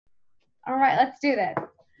All right, let's do this.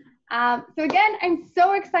 So again, I'm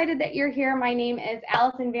so excited that you're here. My name is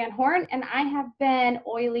Allison Van Horn, and I have been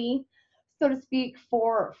oily, so to speak,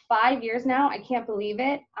 for 5 years now. I can't believe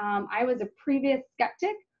it. I was a previous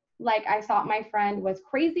skeptic. Like, I thought my friend was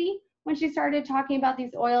crazy when she started talking about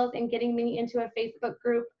these oils and getting me into a Facebook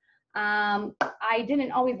group. I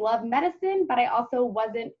didn't always love medicine, but I also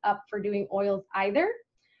wasn't up for doing oils either.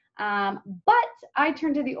 But I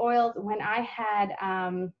turned to the oils when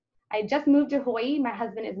I just moved to Hawaii. My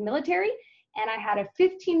husband is military, and I had a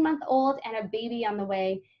 15-month-old and a baby on the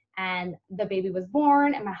way. And the baby was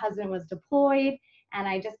born, and my husband was deployed, and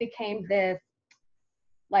I just became this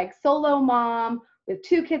like solo mom with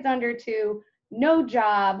 2 kids under 2, no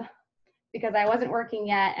job because I wasn't working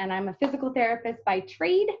yet, and I'm a physical therapist by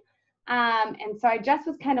trade. And so I just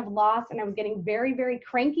was kind of lost, and I was getting very, very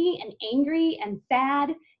cranky and angry and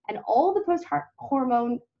sad and all the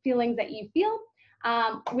post-hormone feelings that you feel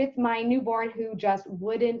with my newborn who just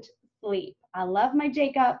wouldn't sleep. I love my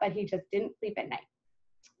Jacob, but he just didn't sleep at night.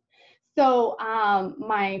 So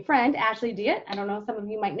my friend, Ashley Diet, I don't know, some of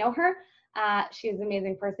you might know her. She is an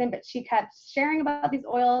amazing person, but she kept sharing about these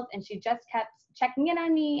oils, and she just kept checking in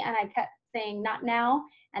on me, and I kept saying, not now.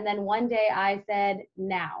 And then one day I said,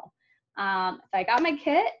 now. So I got my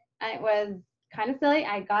kit, and it was kind of silly.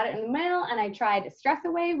 I got it in the mail, and I tried Stress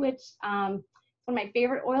Away, which is one of my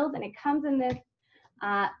favorite oils, and it comes in this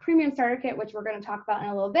premium starter kit, which we're going to talk about in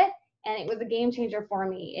a little bit. And it was a game changer for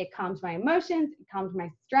me. It calmed my emotions, it calmed my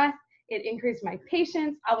stress, it increased my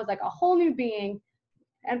patience. I was like a whole new being.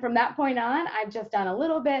 And from that point on, I've just done a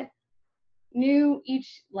little bit new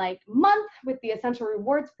each like month with the Essential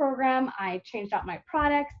Rewards program. I changed out my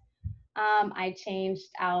products. I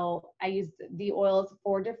used the oils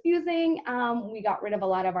for diffusing. We got rid of a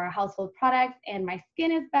lot of our household products, and my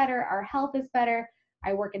skin is better. Our health is better.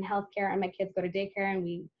 I work in healthcare, and my kids go to daycare, and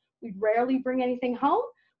we rarely bring anything home.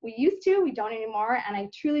 We used to, we don't anymore. And I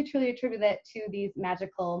truly, truly attribute it to these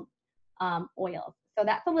magical oils. So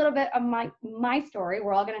that's a little bit of my story.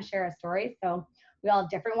 We're all going to share a story. So we all have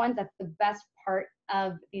different ones. That's the best part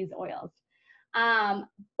of these oils.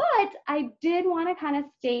 But I did want to kind of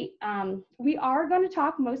state, we are going to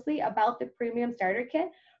talk mostly about the premium starter kit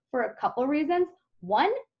for a couple reasons.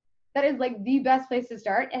 One, that is like the best place to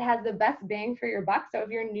start. It has the best bang for your buck. So if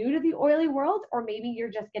you're new to the oily world, or maybe you're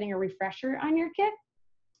just getting a refresher on your kit,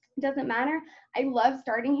 it doesn't matter. I love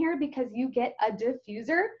starting here because you get a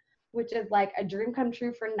diffuser, which is like a dream come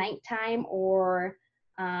true for nighttime, or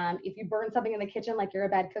if you burn something in the kitchen like you're a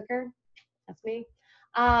bad cooker, that's me,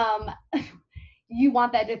 you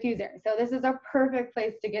want that diffuser. So this is a perfect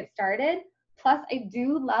place to get started. Plus, I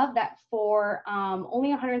do love that for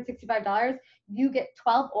only $165, you get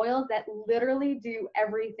 12 oils that literally do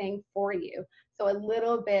everything for you. So a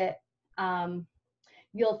little bit,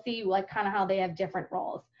 you'll see like kind of how they have different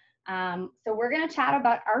roles. So we're going to chat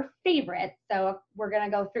about our favorites. So we're going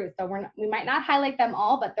to go through. So we might not highlight them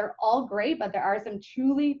all, but they're all great. But there are some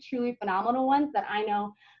truly, truly phenomenal ones that I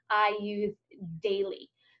know I use daily.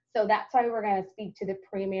 So that's why we're going to speak to the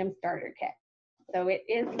premium starter kit. So it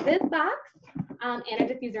is this box and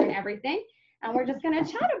a diffuser and everything. And we're just going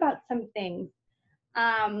to chat about some things.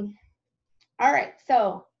 All right.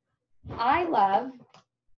 So I love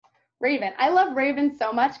Raven. I love Raven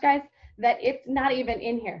so much, guys, that it's not even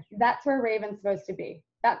in here. That's where Raven's supposed to be.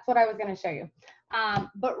 That's what I was going to show you.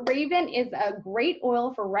 But Raven is a great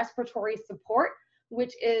oil for respiratory support,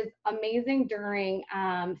 which is amazing during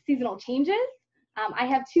seasonal changes. I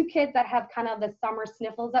have 2 kids that have kind of the summer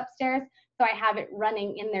sniffles upstairs, so I have it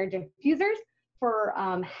running in their diffusers for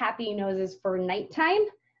happy noses for nighttime.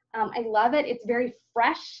 I love it. It's very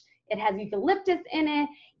fresh. It has eucalyptus in it.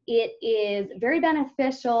 It is very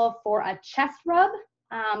beneficial for a chest rub.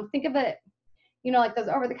 Think of it, you know, like those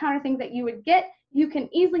over-the-counter things that you would get. You can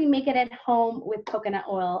easily make it at home with coconut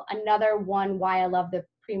oil. Another one why I love the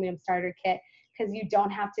premium starter kit, because you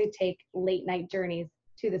don't have to take late night journeys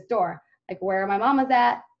to the store. Like where my mama's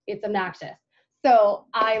at, it's obnoxious. So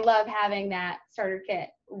I love having that starter kit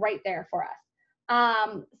right there for us.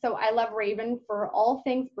 So I love Raven for all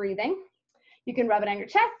things breathing. You can rub it on your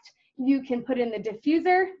chest. You can put in the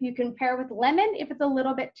diffuser. You can pair with lemon if it's a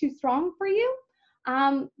little bit too strong for you.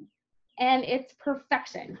 And it's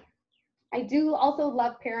perfection. I do also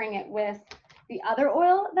love pairing it with the other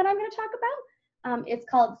oil that I'm going to talk about. It's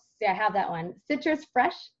called, I have that one, Citrus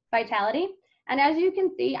Fresh Vitality. And as you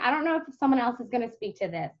can see, I don't know if someone else is going to speak to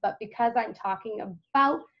this, but because I'm talking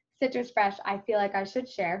about Citrus Fresh, I feel like I should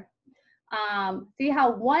share. See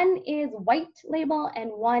how one is white label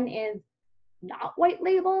and one is not white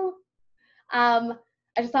label? I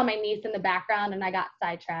just saw my niece in the background and I got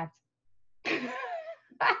sidetracked.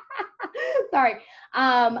 Sorry.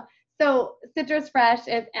 So Citrus Fresh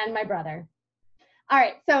is, and my brother. All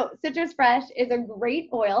right, so Citrus Fresh is a great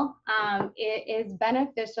oil. It is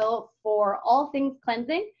beneficial for all things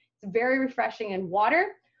cleansing. It's very refreshing in water.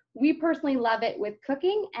 We personally love it with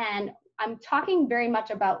cooking, and I'm talking very much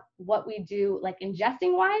about what we do like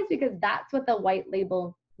ingesting wise, because that's what the white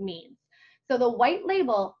label means. So the white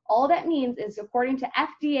label, all that means is according to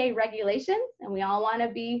FDA regulations, and we all want to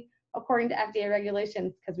be according to FDA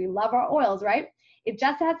regulations because we love our oils, right? It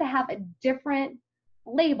just has to have a different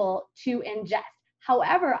label to ingest.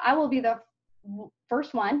 However, I will be the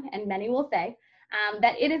first one, and many will say,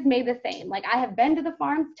 that it is made the same. Like I have been to the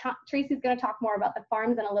farms. Tracy's going to talk more about the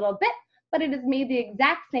farms in a little bit, but it is made the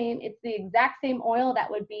exact same. It's the exact same oil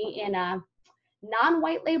that would be in a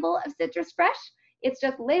non-white label of Citrus Fresh. It's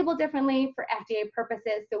just labeled differently for FDA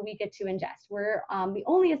purposes, so we get to ingest. We're the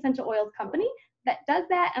only essential oils company that does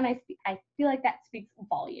that, and I feel like that speaks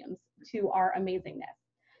volumes to our amazingness.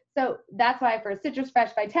 So that's why for Citrus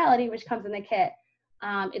Fresh Vitality, which comes in the kit,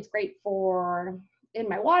 it's great for in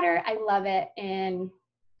my water. I love it in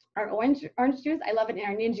our orange juice. I love it in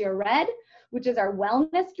our Ninja Red, which is our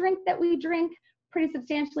wellness drink that we drink pretty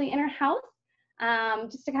substantially in our house,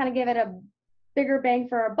 just to kind of give it a bigger bang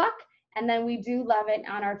for our buck. And then we do love it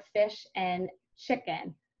on our fish and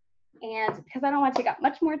chicken. And because I don't want to take up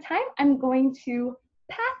much more time, I'm going to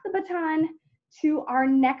pass the baton to our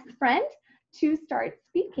next friend to start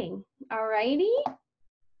speaking. All righty.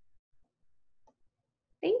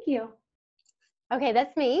 Thank you. Okay,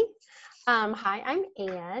 that's me. Hi, I'm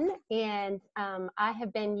Anne, and I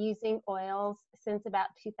have been using oils since about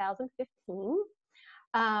 2015.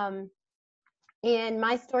 And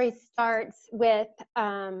my story starts with,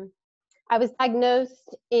 I was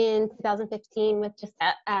diagnosed in 2015 with just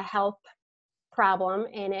a health problem,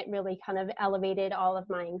 and it really kind of elevated all of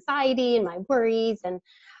my anxiety and my worries. And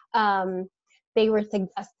they were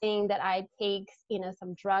suggesting that I take,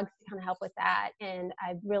 some drugs to kind of help with that. And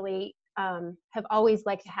I really have always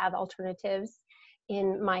liked to have alternatives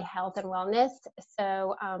in my health and wellness.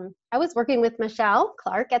 So I was working with Michelle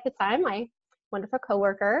Clark at the time, my wonderful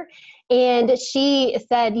coworker, and she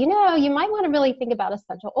said, you might want to really think about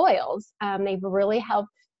essential oils. They've really helped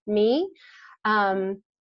me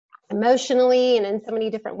emotionally and in so many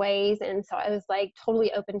different ways. And so I was like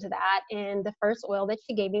totally open to that. And the first oil that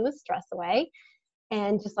she gave me was Stress Away.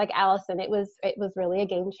 And just like Allison, it was really a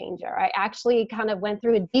game changer. I actually kind of went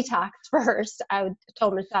through a detox first. I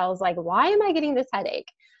told Michelle, I was like, why am I getting this headache?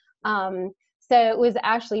 So it was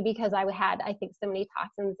actually because I had, I think, so many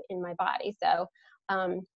toxins in my body. So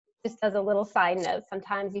just as a little side note,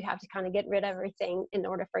 sometimes you have to kind of get rid of everything in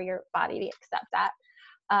order for your body to accept that.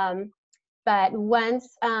 But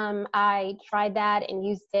once I tried that and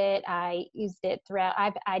used it, I used it throughout.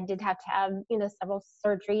 I did have to have, several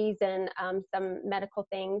surgeries and some medical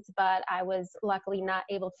things, but I was luckily not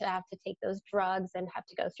able to have to take those drugs and have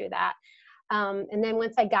to go through that. And then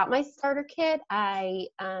once I got my starter kit, I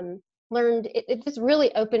learned, it just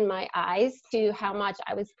really opened my eyes to how much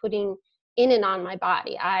I was putting in and on my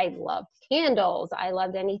body. I loved candles. I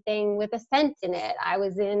loved anything with a scent in it. I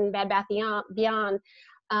was in Bed Bath Beyond.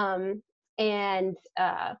 And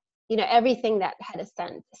everything that had a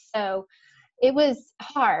scent. So it was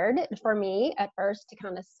hard for me at first to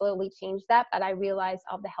kind of slowly change that, but I realized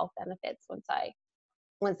all the health benefits once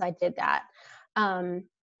I did that.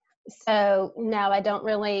 So now I don't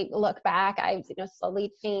really look back. I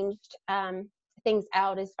slowly changed things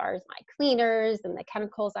out as far as my cleaners and the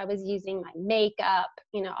chemicals I was using, my makeup,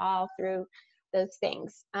 all through those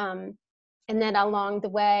things. And then along the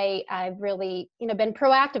way, I've really, been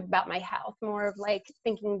proactive about my health, more of like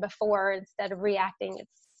thinking before instead of reacting.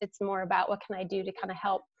 It's more about what can I do to kind of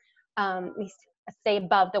help me stay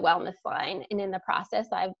above the wellness line. And in the process,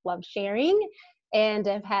 I've loved sharing, and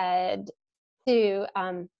I've had to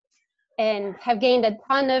and have gained a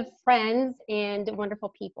ton of friends and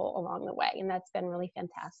wonderful people along the way. And that's been really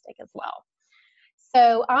fantastic as well.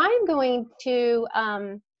 So I'm going to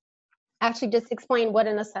actually just explain what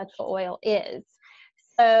an essential oil is.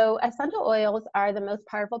 So essential oils are the most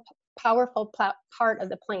powerful part of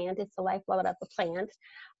the plant. It's the lifeblood of the plant.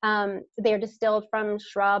 They're distilled from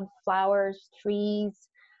shrubs, flowers, trees,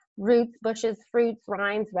 roots, bushes, fruits,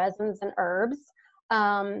 rinds, resins, and herbs.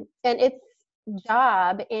 And its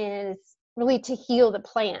job is really to heal the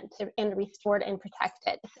plant and restore it and protect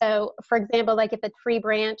it. So for example, like if a tree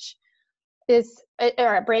branch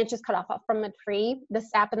or a branch is cut off from a tree, the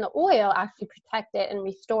sap and the oil actually protect it and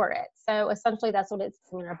restore it. So essentially that's what it's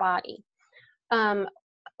doing in our body.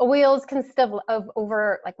 Oils consist of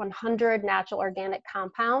over like 100 natural organic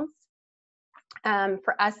compounds.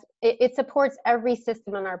 For us it supports every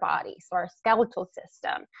system in our body. So our skeletal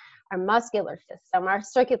system, our muscular system, our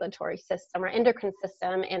circulatory system, our endocrine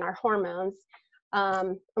system, and our hormones.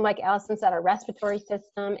 Like Allison said, our respiratory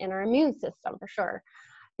system and our immune system for sure.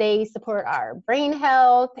 They support our brain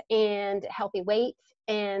health and healthy weight,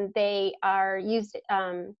 and they are used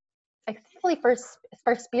especially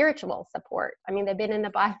for spiritual support. I mean, they've been in the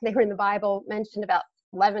Bible. They were in the Bible mentioned about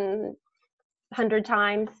 1,100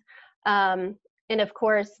 times. And of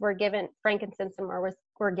course, we're given frankincense and myrrh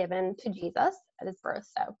were given to Jesus at his birth.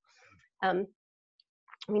 So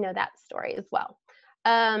we know that story as well.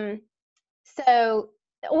 So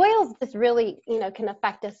oils just really, can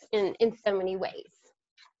affect us in so many ways.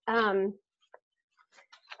 And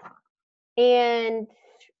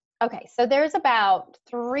okay, so there's about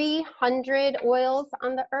 300 oils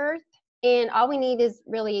on the earth, and all we need is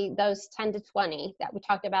really those 10 to 20 that we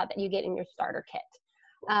talked about that you get in your starter kit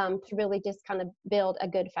to really just kind of build a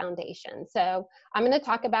good foundation. So I'm going to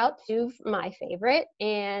talk about two of my favorite,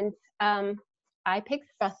 and I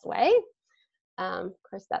picked Stress Away. Of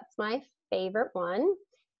course, that's my favorite one,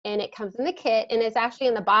 and it comes in the kit, and it's actually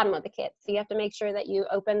in the bottom of the kit. So you have to make sure that you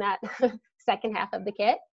open that second half of the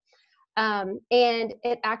kit. And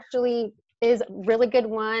it actually is a really good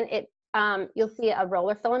one. You'll see a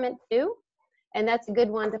roller filament too, and that's a good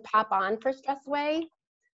one to pop on for Stress Away,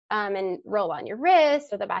 and roll on your wrist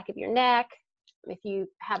or the back of your neck. If you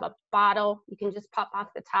have a bottle, you can just pop off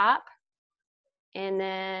the top and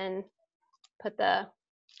then put the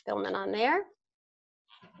filament on there.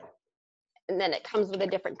 And then it comes with a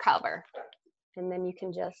different cover, and then you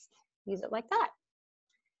can just use it like that.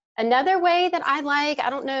 Another way that I like, I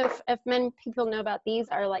don't know if many people know about these,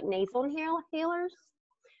 are like nasal inhalers.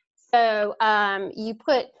 So you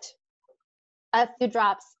put a few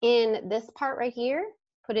drops in this part right here,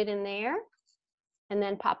 put it in there, and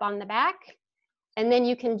then pop on the back. And then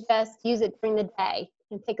you can just use it during the day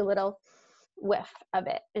and take a little whiff of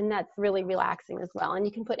it. And that's really relaxing as well. And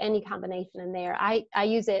you can put any combination in there. I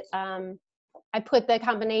use it, I put the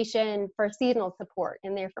combination for seasonal support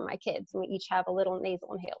in there for my kids. And we each have a little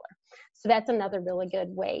nasal inhaler. So that's another really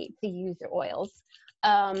good way to use your oils.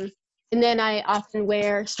 And then I often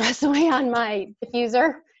wear Stress Away on my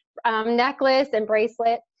diffuser necklace and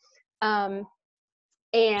bracelet. And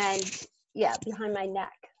yeah, behind my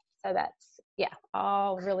neck. So that's, yeah,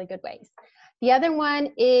 all really good ways. The other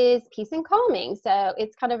one is Peace and Calming. So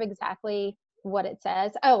it's kind of exactly what it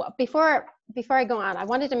says. Oh, before I go on, I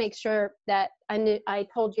wanted to make sure that I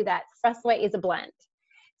told you that Stress Away is a blend.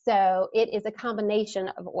 So it is a combination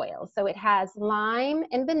of oils. So it has lime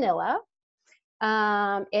and vanilla.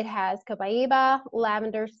 It has copaiba,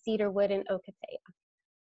 lavender, cedarwood, and ocotea.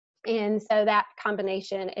 And so that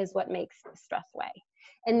combination is what makes Stress Away.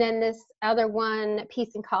 And then this other one,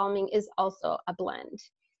 Peace and Calming, is also a blend.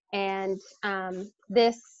 And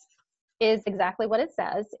this is exactly what it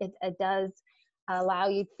says. It does allow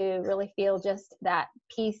you to really feel just that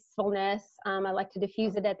peacefulness. I like to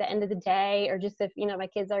diffuse it at the end of the day, or just if, my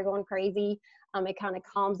kids are going crazy, it kind of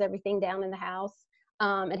calms everything down in the house.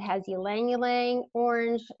 It has ylang ylang,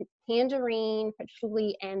 orange, tangerine,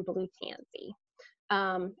 patchouli, and blue tansy.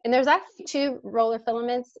 And there's actually 2 roller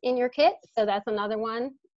filaments in your kit. So that's another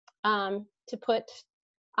one to put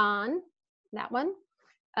on, that one.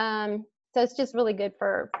 So it's just really good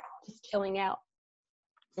for just chilling out.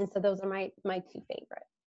 And so those are my 2 favorite.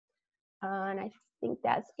 And I think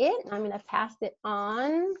that's it. I'm going to pass it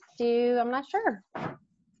on to, I'm not sure.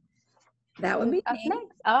 That would be up me.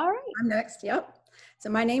 next. All right. I'm next. Yep. So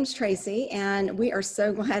my name's Tracy, and we are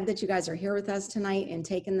so glad that you guys are here with us tonight and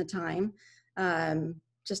taking the time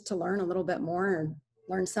just to learn a little bit more and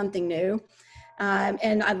learn something new.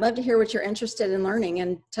 And I'd love to hear what you're interested in learning,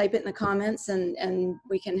 and type it in the comments, and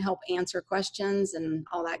we can help answer questions and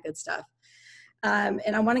all that good stuff.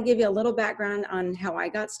 And I want to give you a little background on how I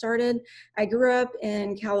got started. I grew up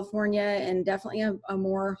in California, and definitely a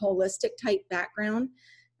more holistic type background.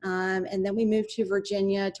 And then we moved to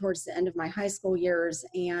Virginia towards the end of my high school years,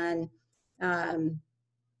 and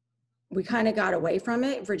we kind of got away from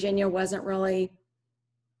it. Virginia wasn't really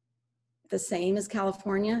the same as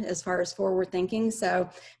California as far as forward thinking. So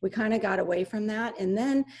we kind of got away from that. And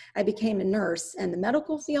then I became a nurse, and the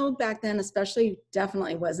medical field back then especially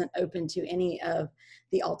definitely wasn't open to any of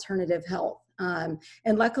the alternative health. And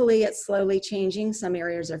luckily it's slowly changing. Some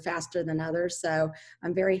areas are faster than others. So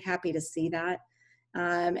I'm very happy to see that.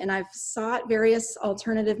 And I've sought various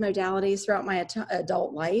alternative modalities throughout my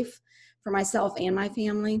adult life for myself and my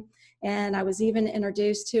family. And I was even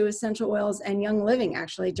introduced to essential oils and Young Living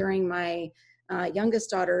actually during my youngest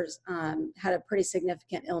daughter's had a pretty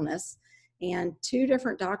significant illness. And 2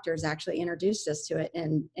 different doctors actually introduced us to it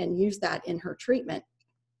and used that in her treatment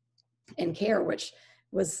and care, which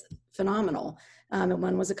was phenomenal. And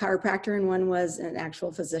one was a chiropractor and one was an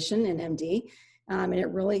actual physician, an MD. And it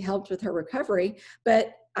really helped with her recovery.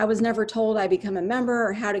 But I was never told I become a member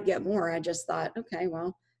or how to get more. I just thought, okay,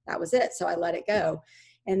 well, that was it. So I let it go.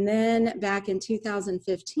 And then back in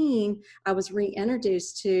 2015, I was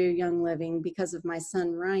reintroduced to Young Living because of my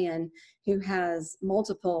son, Ryan, who has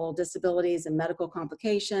multiple disabilities and medical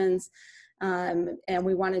complications. And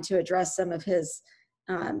we wanted to address some of his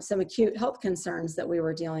some acute health concerns that we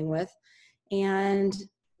were dealing with. And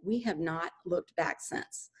we have not looked back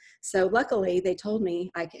since. So luckily they told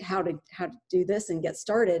me how to do this and get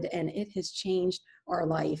started, and it has changed our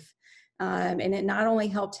life. And it not only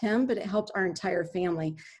helped him, but it helped our entire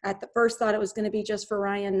family. At the first thought it was going to be just for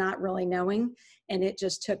Ryan, not really knowing, and it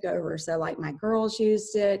just took over. So like my girls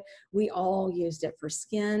used it, we all used it for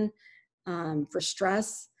skin, for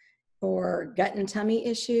stress, for gut and tummy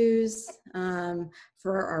issues,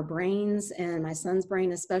 for our brains, and my son's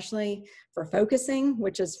brain especially, for focusing,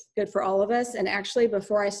 which is good for all of us. And actually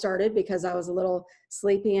before I started, because I was a little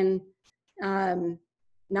sleepy and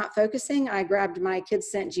not focusing, I grabbed my Kids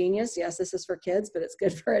Scent Genius. Yes, this is for kids, but it's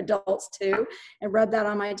good for adults too. And rubbed that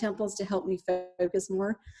on my temples to help me focus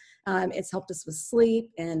more. It's helped us with sleep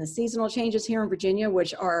and the seasonal changes here in Virginia,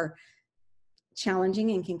 which are challenging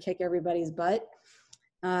and can kick everybody's butt.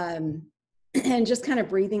 And just kind of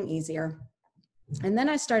breathing easier. And then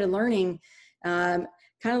I started learning, kind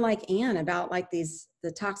of like Anne, about like the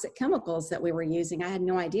toxic chemicals that we were using. I had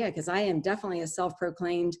no idea, because I am definitely a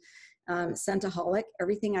self-proclaimed scentaholic.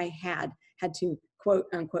 Everything I had to quote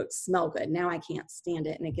unquote smell good. Now I can't stand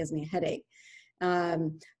it and it gives me a headache.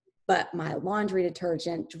 But my laundry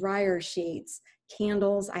detergent, dryer sheets,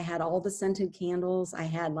 candles, I had all the scented candles. I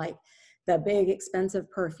had like the big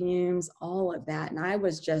expensive perfumes, all of that. And I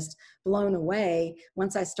was just blown away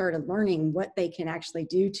once I started learning what they can actually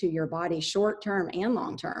do to your body, short-term and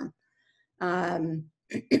long-term.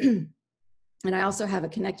 And I also have a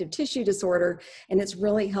connective tissue disorder, and it's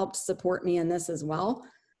really helped support me in this as well.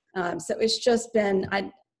 So it's just been,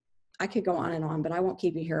 I could go on and on, but I won't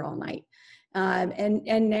keep you here all night.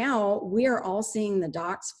 And now we are all seeing the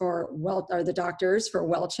doctors for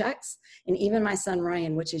well checks, and even my son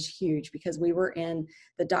Ryan, which is huge, because we were in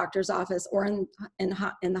the doctor's office or in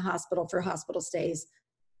the hospital for hospital stays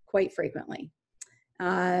quite frequently.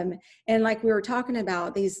 And like we were talking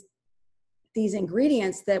about, these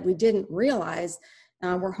ingredients that we didn't realize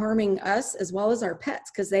were harming us as well as our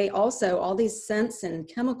pets, because they also, all these scents and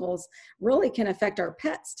chemicals really can affect our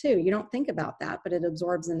pets too. You don't think about that, but it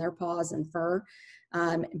absorbs in their paws and fur.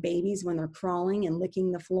 Babies when they're crawling and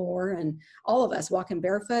licking the floor, and all of us walking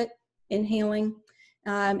barefoot, inhaling.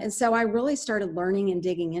 And so I really started learning and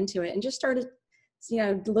digging into it, and just started,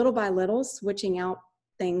 little by little switching out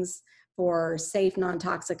things for safe,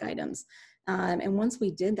 non-toxic items. And once we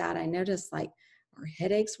did that, I noticed like our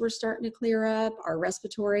headaches were starting to clear up, our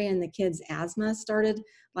respiratory and the kids' asthma started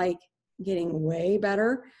like getting way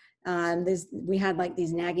better. We had like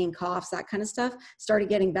these nagging coughs, that kind of stuff started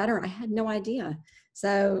getting better. I had no idea.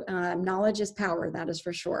 So knowledge is power, that is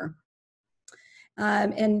for sure.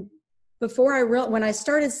 And before when I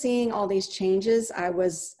started seeing all these changes, I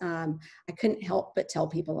couldn't help but tell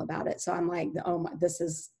people about it. So I'm like, oh my, this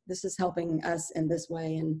is helping us in this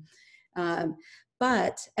way. And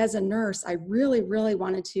but as a nurse, I really, really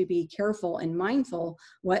wanted to be careful and mindful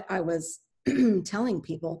what I was telling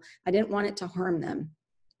people. I didn't want it to harm them.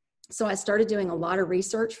 So I started doing a lot of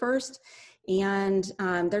research first, and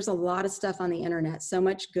there's a lot of stuff on the internet, so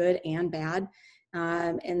much good and bad.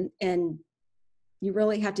 And you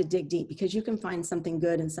really have to dig deep, because you can find something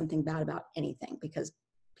good and something bad about anything, because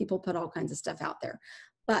people put all kinds of stuff out there.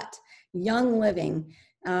 But Young Living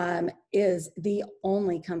is the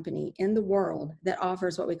only company in the world that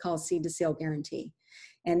offers what we call seed to sale guarantee.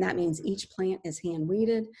 And that means each plant is hand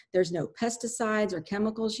weeded. There's no pesticides or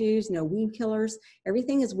chemicals used, no weed killers.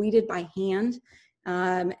 Everything is weeded by hand.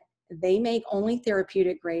 They make only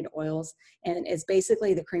therapeutic grade oils, and it's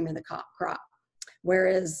basically the cream of the crop.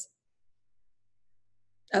 Whereas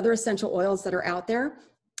other essential oils that are out there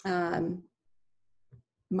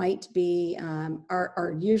might be,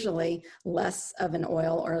 are usually less of an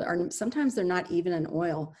oil, or sometimes they're not even an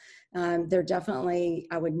oil. They're definitely,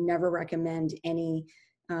 I would never recommend any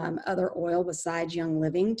other oil besides Young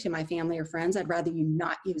Living to my family or friends. I'd rather you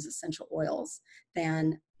not use essential oils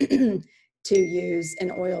than to use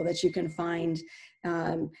an oil that you can find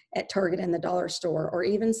at Target and the dollar store, or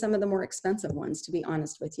even some of the more expensive ones, to be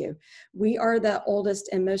honest with you. We are the oldest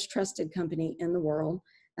and most trusted company in the world.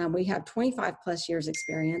 We have 25 plus years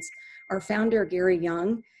experience. Our founder, Gary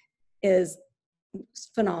Young, is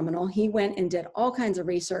phenomenal. He went and did all kinds of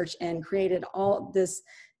research and created all this,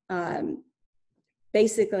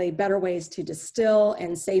 basically better ways to distill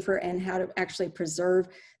and safer, and how to actually preserve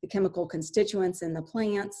the chemical constituents in the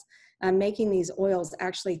plants, making these oils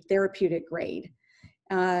actually therapeutic grade.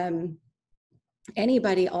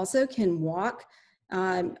 Anybody also can walk.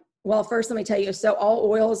 Well, first let me tell you, so all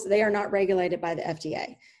oils, they are not regulated by the FDA.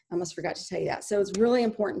 I almost forgot to tell you that. So it's really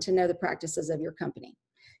important to know the practices of your company.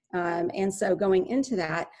 And so going into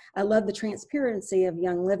that, I love the transparency of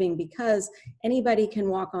Young Living, because anybody can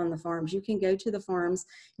walk on the farms. You can go to the farms,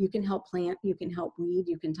 you can help plant, you can help weed,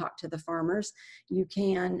 you can talk to the farmers, you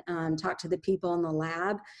can talk to the people in the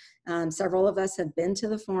lab. Several of us have been to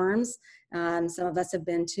the farms. Some of us have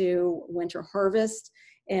been to winter harvest,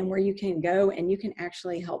 and where you can go and you can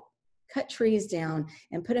actually help cut trees down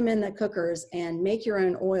and put them in the cookers and make your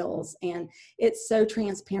own oils. And it's so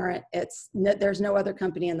transparent. There's no other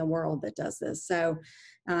company in the world that does this. So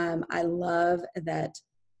I love that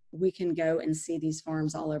we can go and see these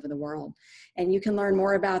farms all over the world. And you can learn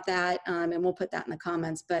more about that, and we'll put that in the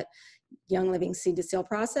comments. But Young Living Seed to Seal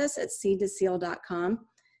process at seedtoseal.com.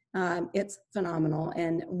 It's phenomenal,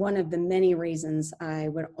 and one of the many reasons I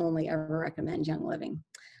would only ever recommend Young Living.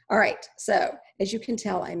 All right, so as you can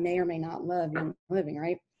tell, I may or may not love Young Living,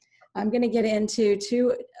 right? I'm going to get into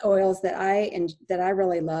two oils that I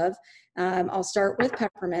really love. I'll start with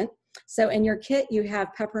peppermint. So in your kit, you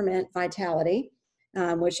have Peppermint Vitality,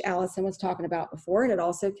 which Allison was talking about before, and it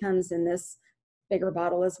also comes in this bigger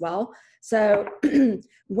bottle as well. So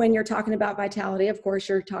when you're talking about vitality, of course,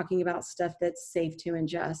 you're talking about stuff that's safe to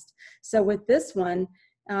ingest. So with this one,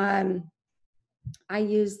 I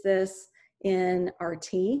use this in our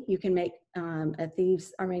tea. You can make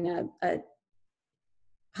a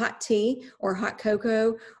hot tea or hot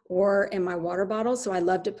cocoa, or in my water bottle. So I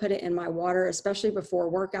love to put it in my water, especially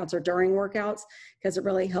before workouts or during workouts, because it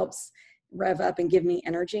really helps rev up and give me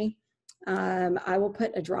energy. I will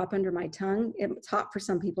put a drop under my tongue. It's hot for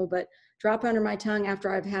some people, but drop under my tongue after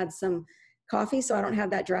I've had some coffee, so I don't have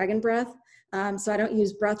that dragon breath. So I don't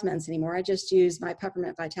use breath mints anymore. I just use my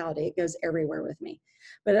Peppermint Vitality. It goes everywhere with me.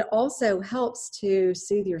 But it also helps to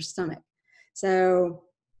soothe your stomach. So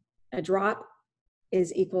a drop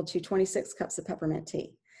is equal to 26 cups of peppermint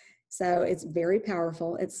tea. So it's very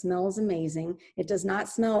powerful. It smells amazing. It does not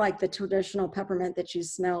smell like the traditional peppermint that you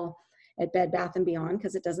smell at Bed Bath & Beyond,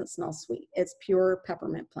 because it doesn't smell sweet. It's pure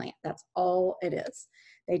peppermint plant. That's all it is.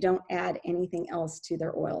 They don't add anything else to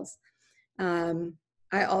their oils.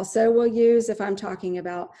 I also will use, if I'm talking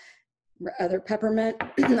about other peppermint,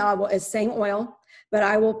 it's same oil, but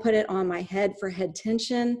I will put it on my head for head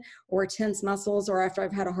tension or tense muscles, or after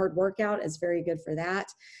I've had a hard workout. It's very good for that.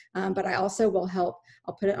 But I also will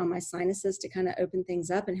I'll put it on my sinuses to kind of open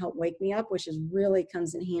things up and help wake me up, which really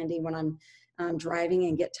comes in handy when I'm driving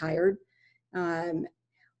and get tired.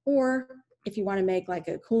 Or if you want to make like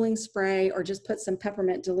a cooling spray, or just put some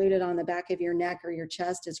peppermint diluted on the back of your neck or your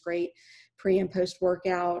chest, is great pre and post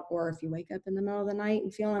workout. Or if you wake up in the middle of the night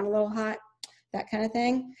and feeling a little hot, that kind of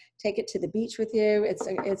thing, take it to the beach with you.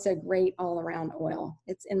 It's a great all around oil.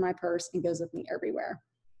 It's in my purse and goes with me everywhere.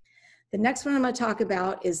 The next one I'm going to talk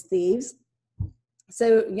about is Thieves.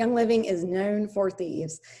 So Young Living is known for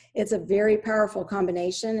Thieves. It's a very powerful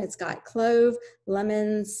combination. It's got clove,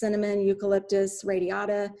 lemon, cinnamon, eucalyptus,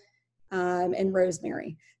 radiata, and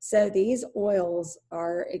rosemary. So these oils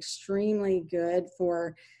are extremely good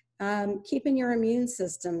for keeping your immune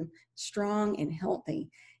system strong and healthy.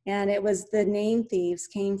 And it was the name Thieves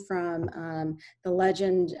came from the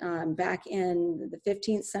legend back in the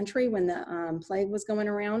 15th century when the plague was going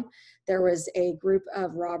around. There was a group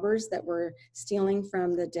of robbers that were stealing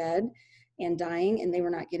from the dead and dying, and they were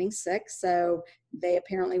not getting sick. So they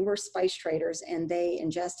apparently were spice traders, and they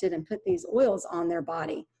ingested and put these oils on their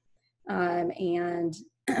body,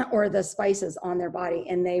 or the spices on their body,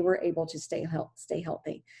 and they were able to stay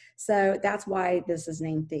healthy. So that's why this is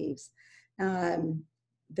named Thieves.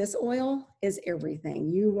 This oil is everything.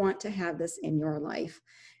 You want to have this in your life.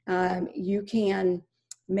 You can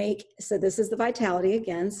make, so this is the Vitality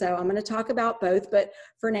again. So I'm going to talk about both, but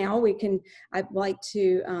for now I'd like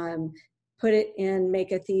to put it in,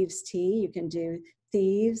 make a Thieves tea. You can do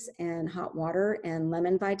Thieves and hot water and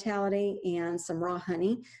lemon Vitality and some raw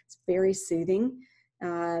honey. It's very soothing.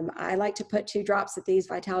 I like to put 2 drops of Thieves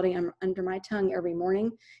Vitality under my tongue every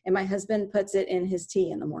morning, and my husband puts it in his tea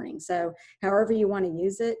in the morning. So however you want to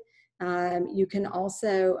use it. You can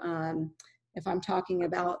also, if I'm talking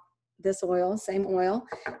about this oil, same oil,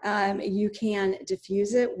 you can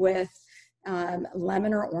diffuse it with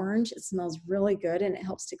lemon or orange. It smells really good and it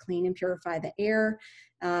helps to clean and purify the air.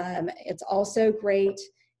 It's also great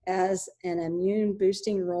as an immune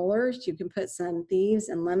boosting roller. You can put some thieves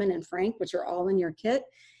and lemon and frank, which are all in your kit.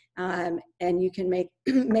 And you can make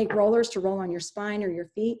make rollers to roll on your spine or your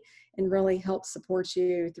feet and really help support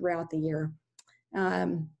you throughout the year.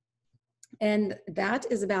 And that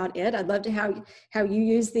is about it. I'd love to how you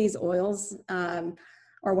use these oils,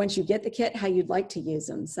 or once you get the kit, how you'd like to use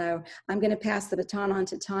them. So I'm going to pass the baton on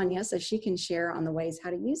to Tanya so she can share on the ways how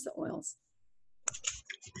to use the oils.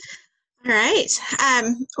 All right.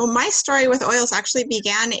 Well, my story with oils actually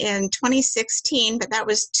began in 2016, but that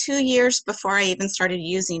was 2 years before I even started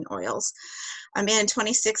using oils. In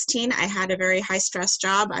 2016, I had a very high stress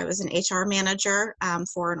job. I was an HR manager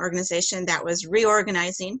for an organization that was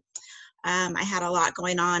reorganizing. I had a lot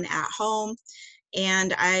going on at home,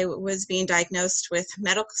 and I was being diagnosed with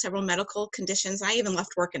several medical conditions. I even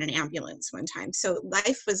left work in an ambulance one time. So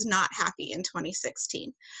life was not happy in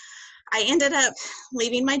 2016. I ended up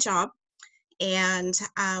leaving my job, and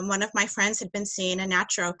one of my friends had been seeing a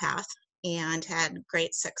naturopath and had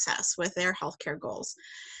great success with their healthcare goals.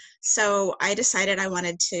 So I decided I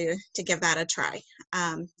wanted to give that a try.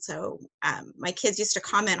 My kids used to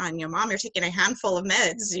comment on, Mom, you're taking a handful of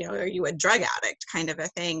meds, are you a drug addict, kind of a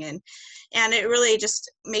thing. And it really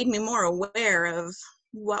just made me more aware of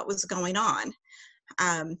what was going on.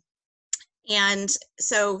 And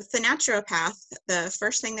so the naturopath, the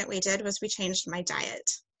first thing that we did was we changed my diet.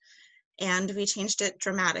 And we changed it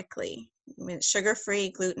dramatically. We went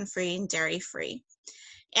sugar-free, gluten-free, and dairy-free.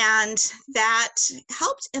 And that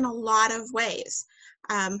helped in a lot of ways.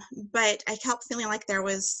 But I kept feeling like there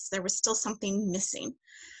was still something missing.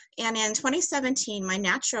 And in 2017, my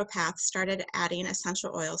naturopath started adding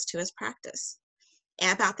essential oils to his practice.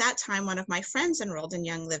 And about that time, one of my friends enrolled in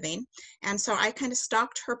Young Living. And so I kind of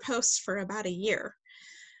stalked her posts for about a year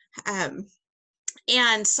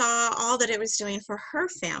and saw all that it was doing for her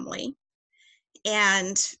family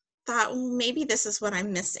and thought, well, maybe this is what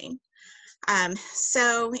I'm missing.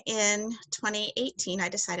 So in 2018, I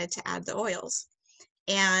decided to add the oils.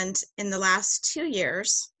 And in the last 2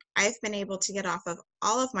 years, I've been able to get off of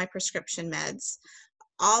all of my prescription meds.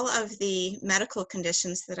 All of the medical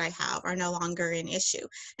conditions that I have are no longer an issue.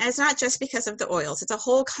 And it's not just because of the oils, it's a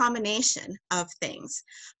whole combination of things.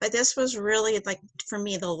 But this was really, like, for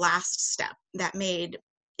me, the last step that made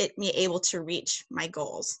me able to reach my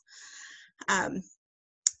goals.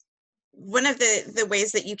 One of the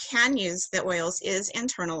ways that you can use the oils is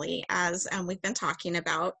internally, as we've been talking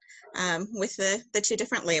about with the two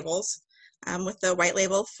different labels, with the white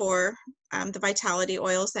label for the vitality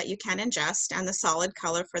oils that you can ingest, and the solid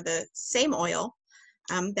color for the same oil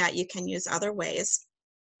that you can use other ways.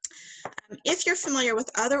 If you're familiar with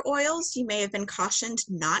other oils, you may have been cautioned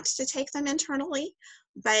not to take them internally,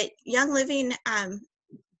 but Young Living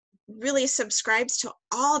really subscribes to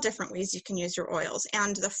all different ways you can use your oils.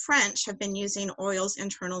 And the French have been using oils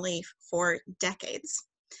internally for decades.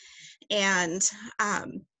 And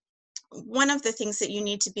one of the things that you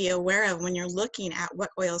need to be aware of when you're looking at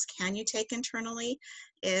what oils can you take internally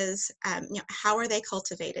is how are they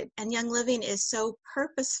cultivated? And Young Living is so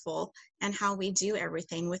purposeful in how we do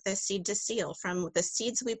everything, with the seed to seal, from the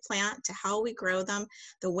seeds we plant to how we grow them,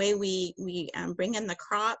 the way we bring in the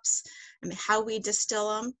crops, how we distill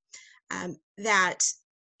them, that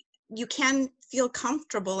you can feel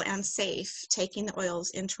comfortable and safe taking the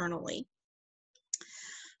oils internally.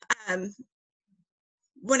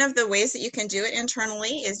 One of the ways that you can do it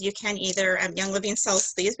internally is you can either, Young Living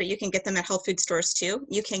sells these, but you can get them at health food stores too.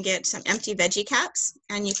 You can get some empty veggie caps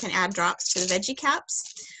and you can add drops to the veggie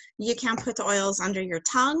caps. You can put the oils under your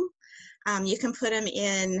tongue. You can put them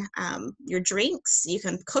in your drinks. You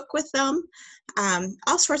can cook with them,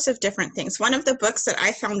 all sorts of different things. One of the books that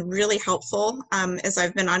I found really helpful as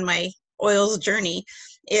I've been on my oils journey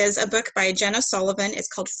is a book by Jenna Sullivan. It's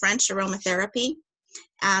called French Aromatherapy.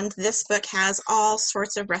 And this book has all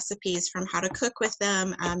sorts of recipes from how to cook with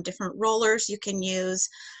them, different rollers you can use,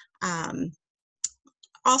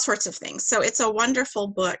 all sorts of things. So it's a wonderful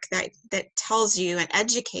book that tells you and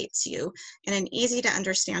educates you in an easy to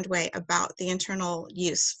understand way about the internal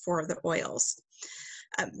use for the oils.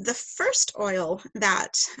 The first oil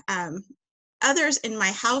that others in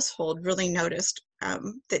my household really noticed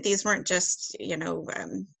that these weren't just,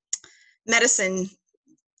 medicine,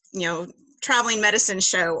 traveling medicine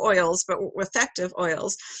show oils, but effective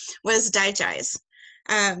oils, was Digize.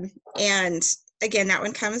 And again, that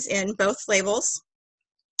one comes in both labels.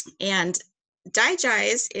 And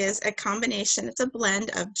Digize is a combination, it's a blend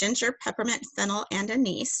of ginger, peppermint, fennel, and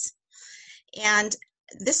anise. And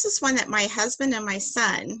this is one that my husband and my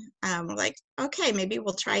son were like, okay, maybe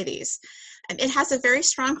we'll try these. And it has a very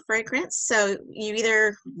strong fragrance, so you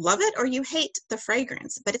either love it or you hate the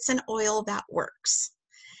fragrance, but it's an oil that works.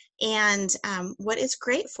 And what it's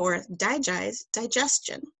great for,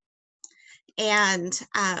 digestion. And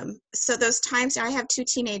so those times, I have 2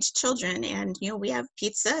 teenage children, and we have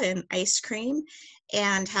pizza and ice cream,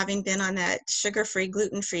 and having been on that sugar-free,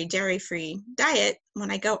 gluten-free, dairy-free diet,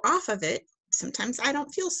 when I go off of it, sometimes I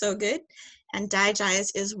don't feel so good, and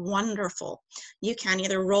Digest is wonderful. You can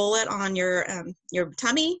either roll it on your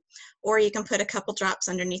tummy, or you can put a couple drops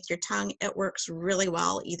underneath your tongue. It works really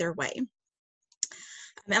well either way.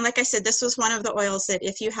 And like I said, this was one of the oils that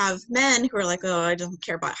if you have men who are like, oh, I don't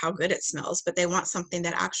care about how good it smells, but they want something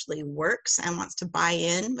that actually works and wants to buy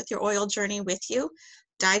in with your oil journey with you,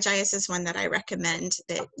 Digest is one that I recommend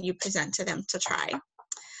that you present to them to try.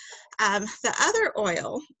 The other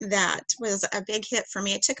oil that was a big hit for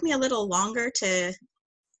me, it took me a little longer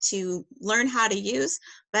to learn how to use,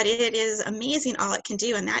 but it is amazing all it can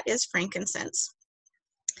do, and that is frankincense.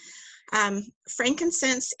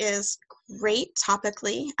 Frankincense is great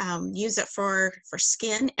topically. Use it for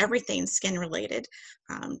skin, everything skin related.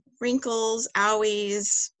 Wrinkles,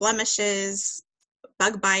 owies, blemishes,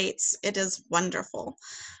 bug bites. It is wonderful.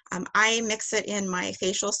 I mix it in my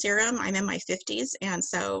facial serum. I'm in my 50s, and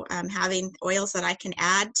so having oils that I can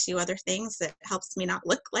add to other things that helps me not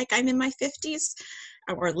look like I'm in my 50s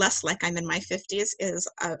or less like I'm in my 50s is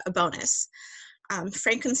a bonus.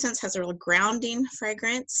 Frankincense has a real grounding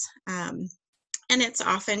fragrance, and it's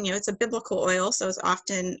often, it's a biblical oil, so it's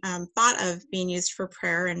often thought of being used for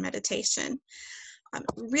prayer and meditation.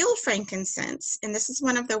 Real frankincense, and this is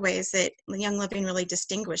one of the ways that Young Living really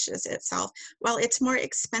distinguishes itself, while it's more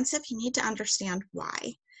expensive, you need to understand why.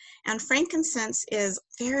 And frankincense is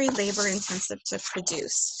very labor intensive to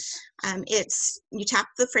produce. You tap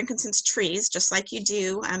the frankincense trees just like you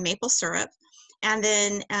do maple syrup, and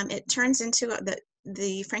then it turns into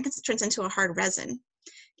the frankincense turns into a hard resin,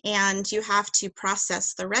 and you have to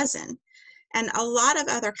process the resin. And a lot of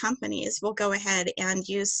other companies will go ahead and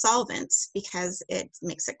use solvents because it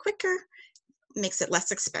makes it quicker, makes it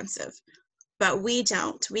less expensive. But we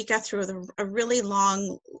don't. We go through a really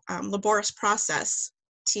long, laborious process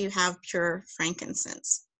to have pure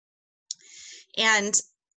frankincense. And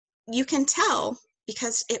you can tell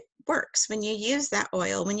because it works. When you use that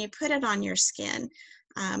oil, when you put it on your skin,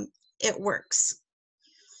 it works.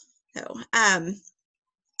 So,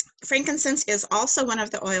 frankincense is also one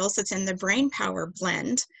of the oils that's in the Brain Power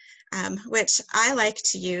blend, which I like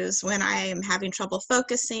to use when I am having trouble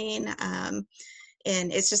focusing.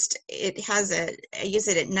 And it's just, I use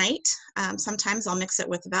it at night. Sometimes I'll mix it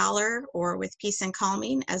with Valor or with Peace and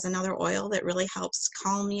Calming as another oil that really helps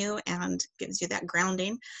calm you and gives you that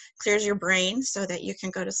grounding, clears your brain so that you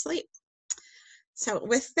can go to sleep. So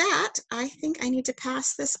with that, I think I need to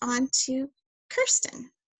pass this on to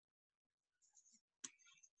Kirsten.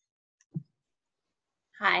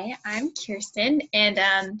 Hi, I'm Kirsten, and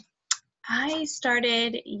I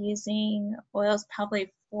started using oils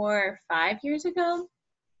probably 4 or 5 years ago,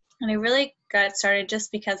 and I really got started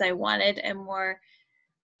just because I wanted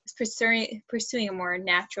pursuing a more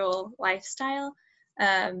natural lifestyle.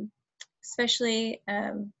 Especially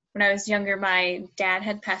when I was younger, my dad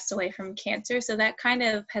had passed away from cancer, so that kind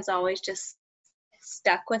of has always just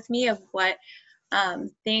stuck with me of what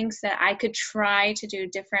things that I could try to do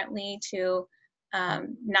differently to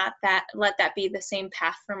not let that be the same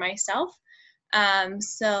path for myself.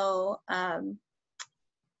 So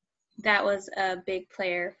that was a big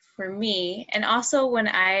player for me. And also when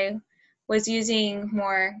I was using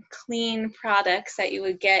more clean products that you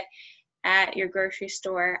would get at your grocery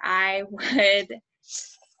store, I would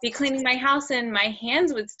be cleaning my house and my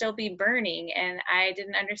hands would still be burning, and I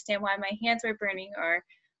didn't understand why my hands were burning, or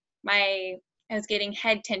I was getting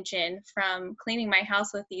head tension from cleaning my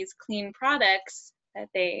house with these clean products that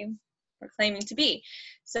they were claiming to be.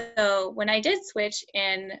 So when I did switch,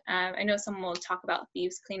 and I know someone will talk about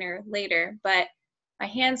thieves cleaner later, but my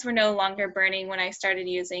hands were no longer burning when I started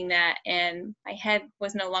using that, and my head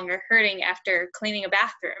was no longer hurting after cleaning a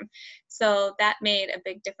bathroom. So that made a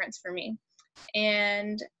big difference for me.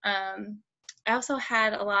 And I also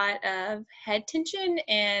had a lot of head tension,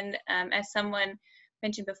 and as someone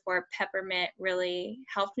mentioned before, peppermint really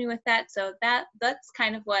helped me with that. So that's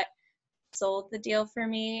kind of what sold the deal for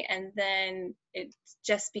me. And then it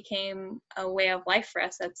just became a way of life for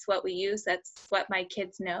us. That's what we use. That's what my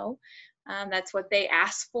kids know. That's what they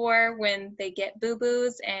ask for when they get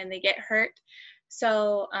boo-boos and they get hurt.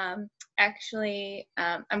 So actually,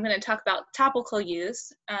 I'm going to talk about topical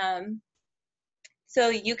use. So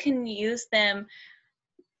you can use them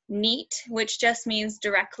neat, which just means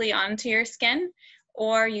directly onto your skin,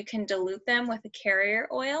 or you can dilute them with a carrier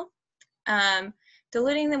oil.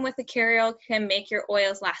 Diluting them with a carrier oil can make your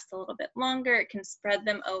oils last a little bit longer. It can spread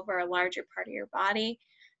them over a larger part of your body.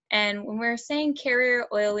 And when we're saying carrier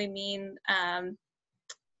oil, we mean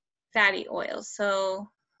fatty oils. So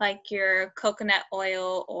like your coconut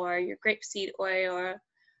oil or your grapeseed oil,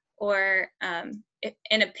 or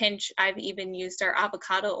in a pinch, I've even used our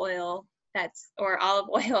avocado oil or olive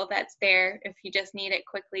oil that's there if you just need it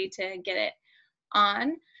quickly to get it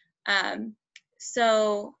on.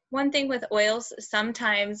 So one thing with oils,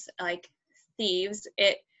 sometimes like thieves,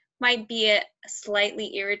 it might be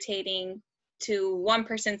slightly irritating to one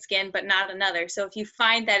person's skin, but not another. So if you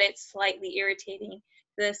find that it's slightly irritating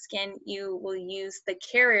the skin, you will use the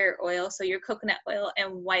carrier oil, so your coconut oil,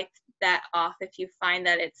 and wipe that off if you find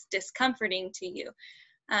that it's discomforting to you.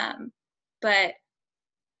 But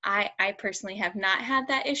I personally have not had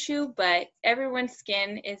that issue, but everyone's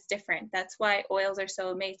skin is different. That's why oils are so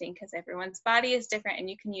amazing, because everyone's body is different and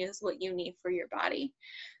you can use what you need for your body.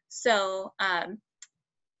 So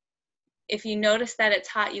if you notice that it's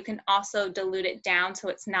hot, you can also dilute it down so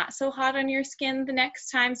it's not so hot on your skin the next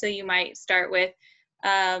time. So you might start with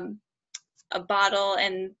a bottle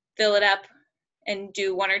and fill it up and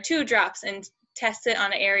do 1 or 2 drops and test it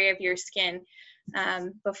on an area of your skin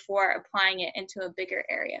before applying it into a bigger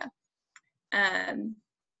area.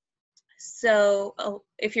 So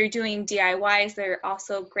if you're doing DIYs, there are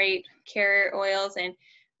also great carrier oils, and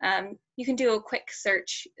you can do a quick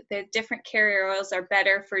search. The different carrier oils are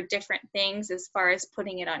better for different things as far as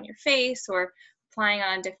putting it on your face or applying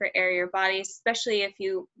on different area of your body, especially if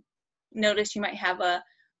you notice you might have a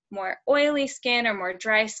more oily skin or more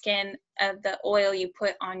dry skin. The oil you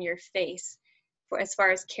put on your face as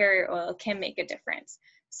far as carrier oil can make a difference.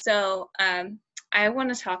 So I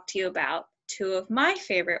want to talk to you about 2 of my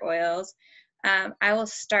favorite oils. I will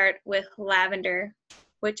start with lavender,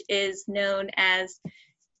 which is known as,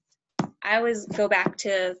 I always go back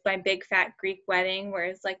to my big fat Greek wedding, where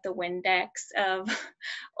it's like the Windex of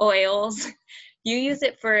oils. You use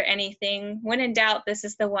it for anything. When in doubt, this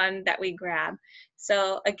is the one that we grab.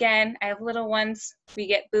 So again, I have little ones, we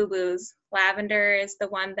get boo-boos. Lavender is the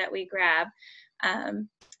one that we grab.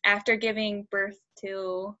 After giving birth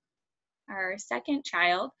to our 2nd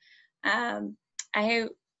child, I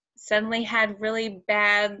suddenly had really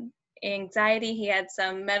bad anxiety. He had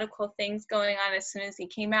some medical things going on as soon as he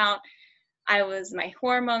came out. My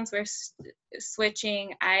hormones were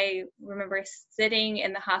switching. I remember sitting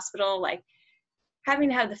in the hospital, like having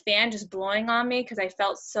to have the fan just blowing on me because I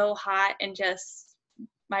felt so hot, and just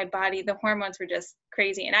my body, the hormones were just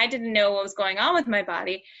crazy. And I didn't know what was going on with my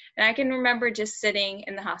body. And I can remember just sitting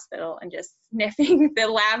in the hospital and just sniffing the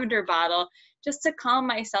lavender bottle just to calm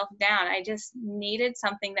myself down. I just needed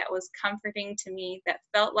something that was comforting to me, that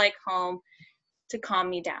felt like home, to calm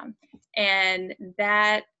me down. And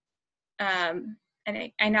that, and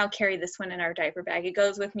I now carry this one in our diaper bag. It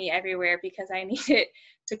goes with me everywhere because I need it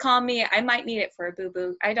to calm me. I might need it for a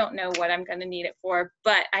boo-boo. I don't know what I'm going to need it for,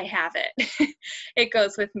 but I have it. It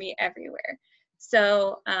goes with me everywhere.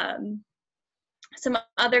 So some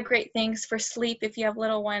other great things for sleep. If you have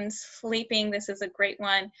little ones sleeping, this is a great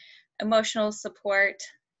one. Emotional support.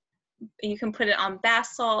 You can put it on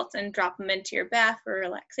bath salts and drop them into your bath for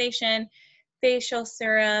relaxation. Facial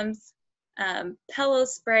serums, pillow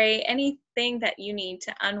spray, anything that you need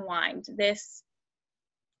to unwind. This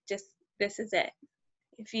is it.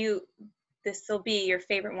 This will be your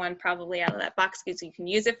favorite one probably out of that box, because you can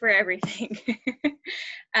use it for everything.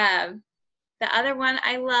 The other one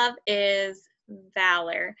I love is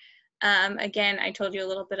Valor. Again, I told you a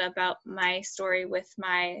little bit about my story with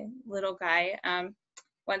my little guy.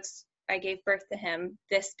 Once I gave birth to him,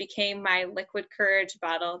 this became my liquid courage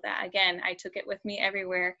bottle that, again, I took it with me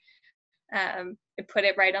everywhere. I put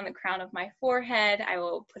it right on the crown of my forehead. I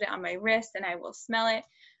will put it on my wrist and I will smell it.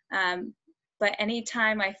 But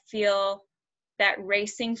anytime I feel that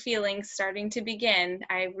racing feeling starting to begin,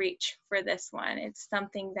 I reach for this one. It's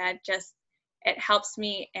something that it helps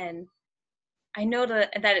me, and I know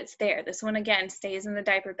that it's there. This one, again, stays in the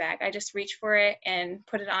diaper bag. I just reach for it and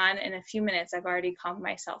put it on. In a few minutes, I've already calmed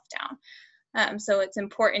myself down. So it's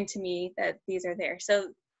important to me that these are there.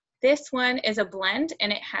 So this one is a blend,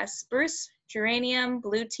 and it has spruce, geranium,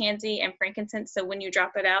 blue tansy, and frankincense. So when you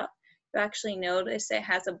drop it out, you actually notice it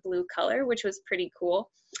has a blue color, which was pretty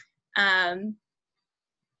cool.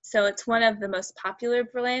 So it's one of the most popular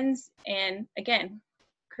blends, and again,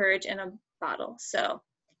 courage in a bottle. So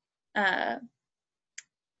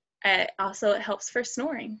also it helps for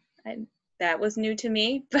snoring. That was new to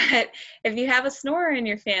me, but if you have a snorer in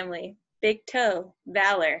your family, big toe,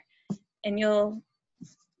 valor, and you'll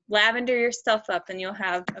lavender yourself up and you'll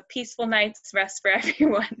have a peaceful night's rest for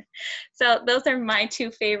everyone. So those are my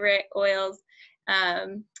two favorite oils.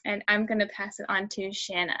 And I'm going to pass it on to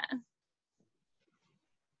Shanna.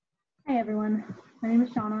 Hi everyone, my name is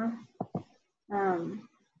Shauna.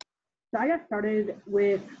 So I got started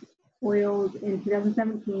with oils in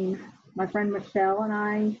 2017. My friend Michelle and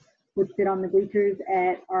I would sit on the bleachers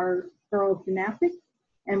at our girls' gymnastics,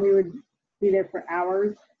 and we would be there for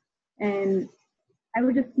hours. And I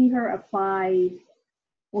would just see her apply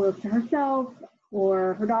oils to herself,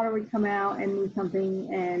 or her daughter would come out and need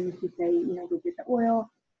something, and she'd say, you know, go get the oil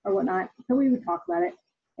or whatnot. So we would talk about it.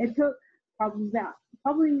 It took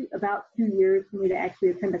probably about 2 years for me to actually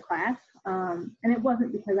attend a class. And it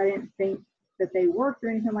wasn't because I didn't think that they worked or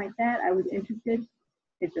anything like that. I was interested.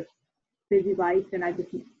 It's just busy life, and I just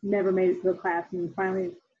never made it to a class. And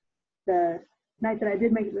finally, the night that I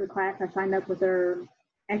did make it to the class, I signed up with her,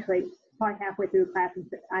 actually probably halfway through the class, and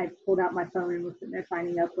I pulled out my phone and was sitting there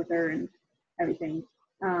signing up with her and everything.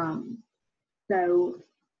 So,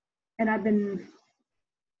 and I've been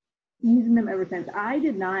using them ever since. I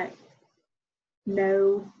did not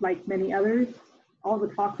know, like many others, all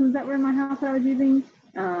the toxins that were in my house that I was using.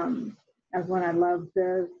 As when I loved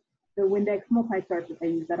the Windex multi-starch that I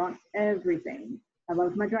use that on everything. I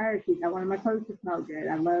loved my dryer sheets. I wanted my clothes to smell good.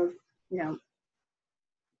 I love, you know,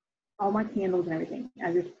 all my candles and everything.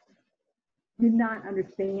 I just did not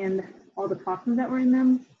understand all the toxins that were in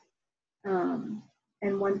them.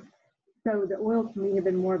 So the oils for me have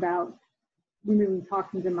been more about removing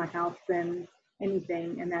toxins in my house than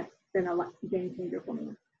anything, and that's been a game changer for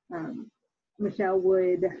me. Michelle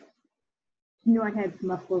she knew I had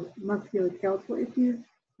some musculoskeletal issues.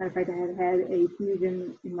 Matter of fact, I had a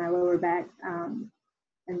fusion in my lower back, and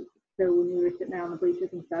so when we were sitting there on the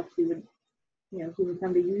bleachers and stuff, she would, you know, give me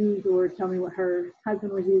something to use or tell me what her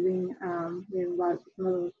husband was using. We had some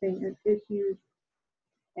of those same issues,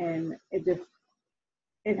 and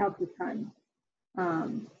it helps a ton.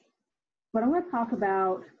 But I'm going to talk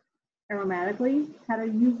about aromatically how to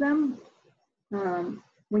use them.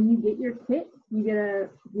 When you get your kit, you get a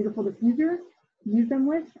beautiful diffuser to use them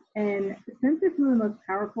with, and since they're some of the most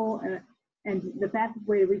powerful and the fastest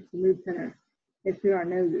way to reach the mood center is through our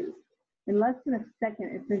noses. In less than a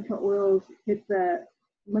second, essential oils hit the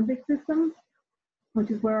limbic system, which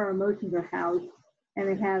is where our emotions are housed, and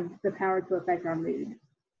they have the power to affect our mood.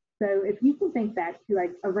 So if you can think back to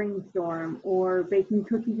like a rainstorm or baking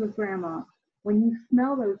cookies with grandma, when you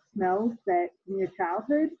smell those smells that in your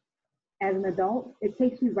childhood, as an adult, it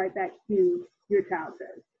takes you right back to your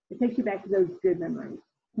childhood. It takes you back to those good memories,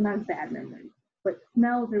 not bad memories. But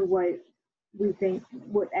smells are what we think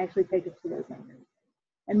would actually take us to those memories.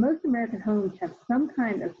 And most American homes have some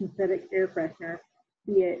kind of synthetic air freshener,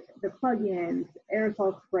 be it the plug-ins,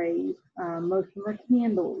 aerosol sprays, most of them are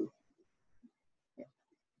candles.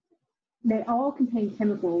 They all contain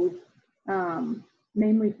chemicals,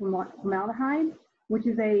 namely formaldehyde, which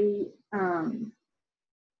is a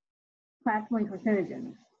class 1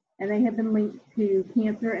 carcinogen, and they have been linked to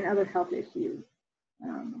cancer and other health issues.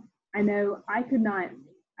 I know I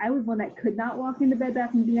was one that could not walk into Bed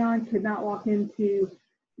Bath & Beyond, could not walk into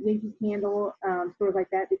Yankee Candle, stores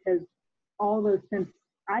like that, because all those scents,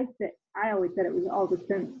 I always said it was all the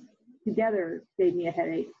scents together gave me a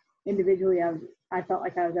headache. Individually, I felt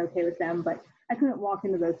like I was okay with them, but I couldn't walk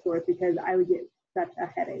into those stores because I would get such a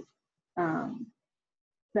headache.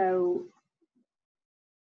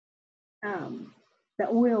 The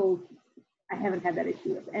oils, I haven't had that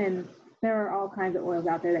issue with. And there are all kinds of oils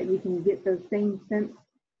out there that you can get those same scents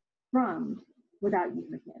from without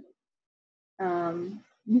using a candle.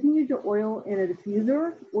 You can use your oil in a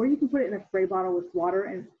diffuser, or you can put it in a spray bottle with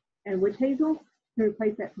water and witch hazel to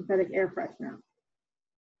replace that synthetic air freshener.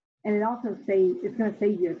 And it also it's going to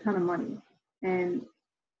save you a ton of money and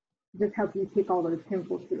just help you kick all those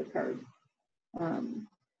chemicals to the curb.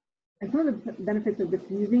 And some of the benefits of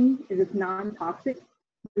diffusing is it's non-toxic,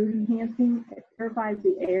 mood enhancing, it purifies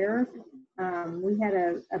the air. We had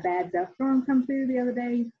a bad dust storm come through the other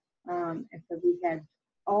day, and so we had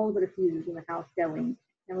all the diffusers in the house going,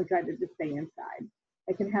 and we tried to just stay inside.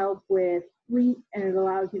 It can help with sleep, and it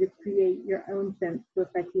allows you to create your own scents to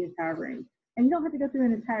affect the entire room. And you don't have to go through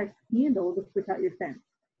an entire candle to switch out your scent.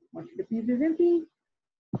 Once your diffuser is empty,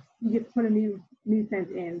 you get to put a new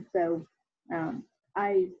scent in. So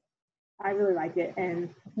I really like it. And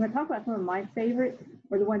I'm going to talk about some of my favorites,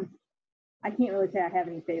 or the ones, I can't really say I have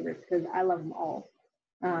any favorites because I love them all.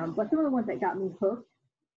 But some of the ones that got me hooked,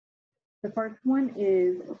 the first one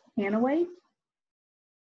is Canaway.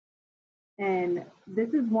 And this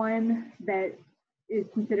is one that is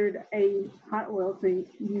considered a hot oil, so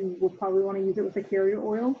you will probably want to use it with a carrier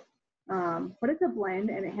oil. But it's a blend,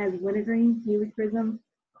 and it has wintergreen, helix prism,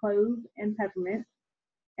 cloves, and peppermint.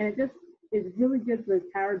 And it just is really good for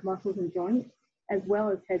tired muscles and joints, as well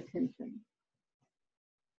as head tension.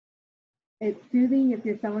 It's soothing if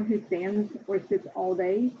you're someone who stands or sits all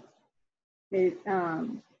day.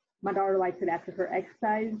 My daughter likes it after her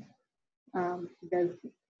exercise. She does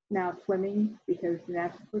now swimming because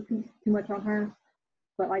gymnastics was too much on her.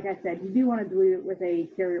 But like I said, you do want to dilute it with a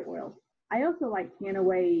carrier oil. I also like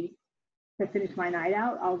Canaway to finish my night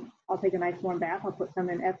out. I'll take a nice warm bath. I'll put some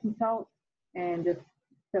in Epsom salt and just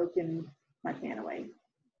soak in my Canaway.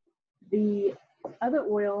 The other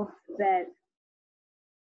oil that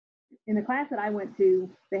in the class that I went to,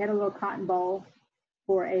 they had a little cotton ball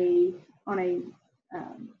on a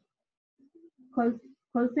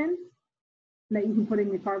clothespin that you can put in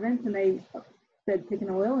your car vents, and they said pick an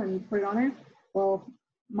oil and put it on there. Well,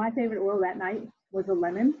 my favorite oil that night was a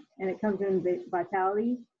lemon, and it comes in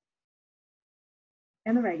Vitality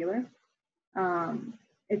and the regular.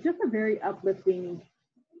 It's just a very uplifting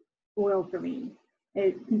oil for me.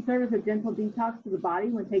 It can serve as a gentle detox to the body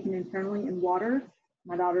when taken internally in water.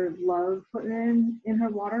 My daughter loves putting it in her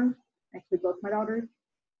water, actually both my daughters.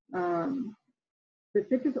 The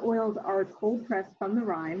citrus oils are cold pressed from the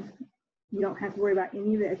rind. You don't have to worry about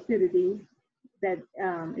any of the acidity that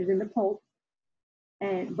is in the pulp.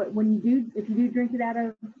 But if you do drink it out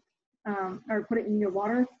of, or put it in your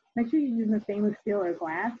water, make sure you're using a stainless steel or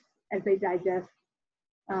glass, as they digest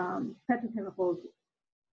petrochemicals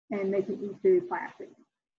and make it into plastic.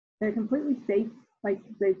 They're completely safe, like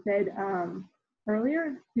they said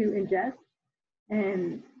earlier, to ingest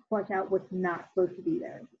and flush out what's not supposed to be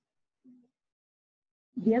there.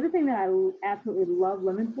 The other thing that I absolutely love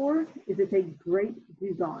lemon for is it's a great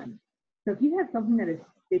dew-gone. So if you have something that is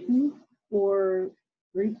sticky or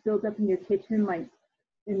grease builds up in your kitchen, like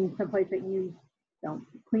in some place that you don't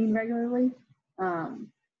clean regularly,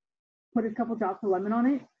 put a couple drops of lemon on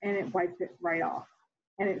it and it wipes it right off.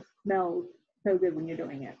 And it smells so good when you're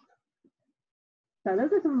doing it. So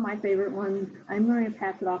those are some of my favorite ones. I'm going to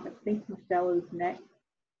pass it off. I think Michelle is next.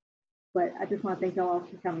 But I just want to thank y'all all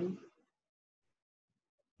for coming.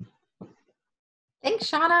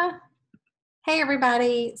 Thanks, Shauna. Hey,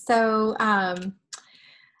 everybody. So,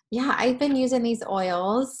 yeah, I've been using these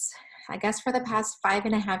oils, I guess, for the past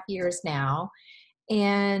 5.5 years now.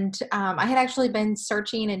 And I had actually been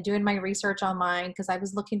searching and doing my research online because I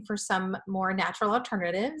was looking for some more natural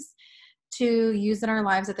alternatives to use in our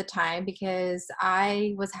lives at the time, because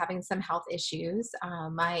I was having some health issues.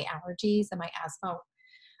 My allergies and my asthma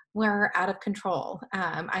were out of control.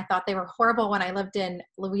 I thought they were horrible when I lived in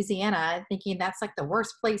Louisiana, thinking that's like the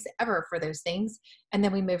worst place ever for those things. And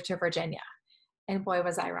then we moved to Virginia, and boy,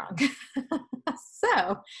 was I wrong.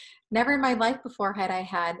 So never in my life before had I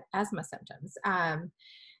had asthma symptoms,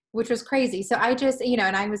 which was crazy. So I just,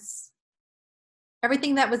 and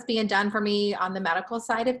everything that was being done for me on the medical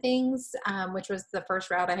side of things, which was the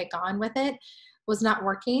first route I had gone with it, was not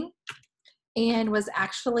working. And was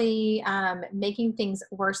actually making things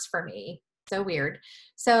worse for me. So weird.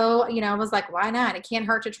 So, I was like, why not? It can't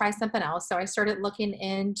hurt to try something else. So I started looking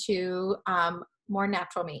into more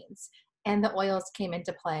natural means, and the oils came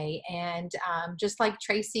into play. And just like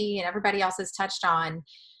Tracy and everybody else has touched on,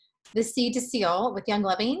 the Seed to Seal with Young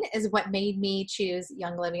Living is what made me choose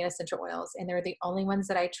Young Living essential oils. And they're the only ones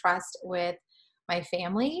that I trust with my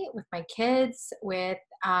family, with my kids, with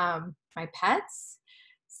my pets.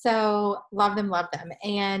 So love them.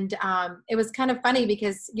 And it was kind of funny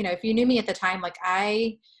because, if you knew me at the time, like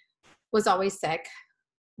I was always sick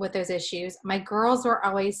with those issues. My girls were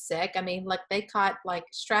always sick. I mean, like they caught like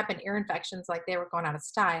strep and ear infections like they were going out of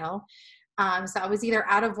style. So I was either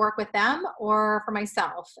out of work with them or for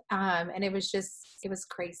myself. And it was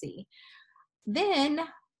crazy. Then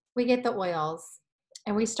we get the oils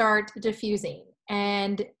and we start diffusing.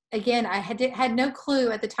 And again, I had no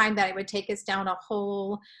clue at the time that it would take us down a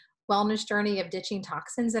whole wellness journey of ditching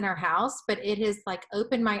toxins in our house, but it has like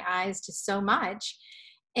opened my eyes to so much.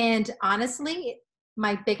 And honestly,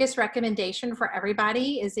 my biggest recommendation for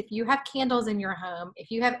everybody is if you have candles in your home,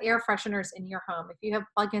 if you have air fresheners in your home, if you have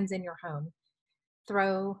plugins in your home,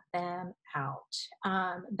 throw them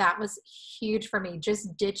out. That was huge for me.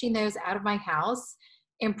 Just ditching those out of my house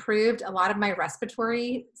improved a lot of my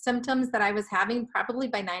respiratory symptoms that I was having, probably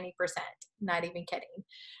by 90%, not even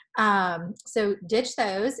kidding. So ditch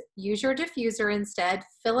those, use your diffuser instead,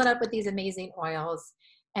 fill it up with these amazing oils,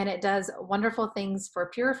 and it does wonderful things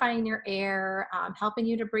for purifying your air, helping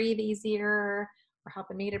you to breathe easier, or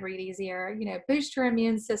helping me to breathe easier, boost your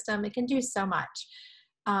immune system. It can do so much.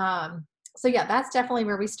 So yeah, that's definitely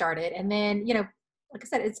where we started. And then, you know, like I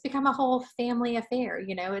said, it's become a whole family affair.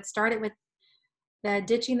 You know, it started with the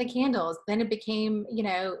ditching the candles. Then it became, you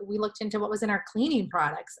know, we looked into what was in our cleaning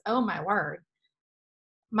products. Oh my word.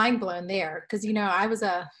 Mind blown there. Cause you know,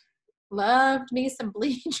 loved me some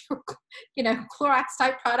bleach, you know, Clorox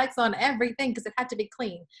type products on everything because it had to be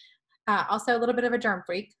clean. Also a little bit of a germ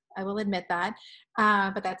freak. I will admit that.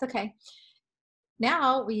 But that's okay.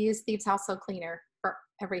 Now we use Thieves Household Cleaner for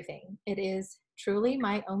everything. It is truly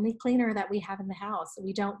my only cleaner that we have in the house.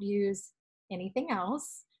 We don't use anything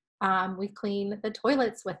else. We clean the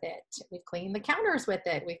toilets with it. We clean the counters with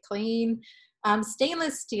it. We clean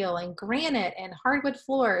stainless steel and granite and hardwood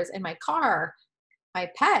floors in my car, my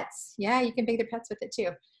pets. Yeah, you can bathe your pets with it too.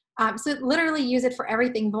 So literally use it for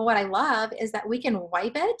everything. But what I love is that we can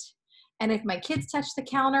wipe it. And if my kids touch the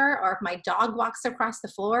counter or if my dog walks across the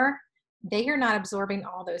floor, they are not absorbing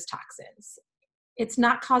all those toxins. It's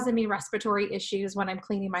not causing me respiratory issues when I'm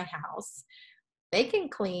cleaning my house. They can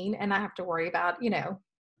clean and not have to worry about, you know,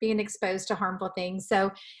 being exposed to harmful things.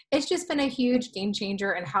 So it's just been a huge game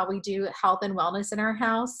changer in how we do health and wellness in our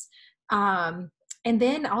house. And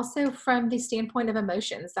then also from the standpoint of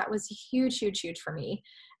emotions, that was huge, huge, huge for me.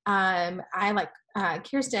 I, like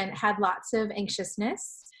Kirsten, had lots of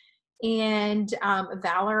anxiousness, and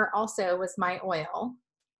Valor also was my oil.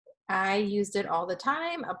 I used it all the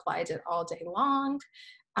time, applied it all day long,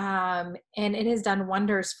 and it has done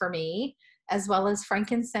wonders for me, as well as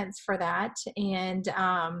frankincense for that. And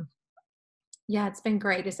yeah, it's been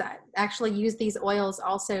great. Is that actually use these oils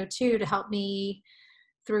also too to help me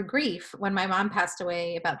through grief when my mom passed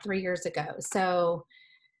away about 3 years ago. So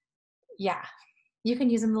yeah, you can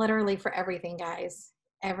use them literally for everything, guys.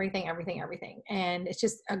 Everything, everything, everything. And it's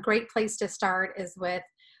just a great place to start is with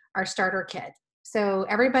our starter kit. So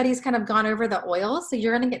everybody's kind of gone over the oils. So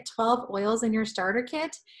you're going to get 12 oils in your starter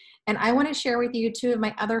kit. And I want to share with you a few of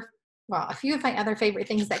my other favorite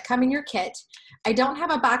things that come in your kit. I don't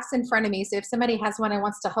have a box in front of me. So if somebody has one and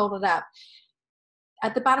wants to hold it up,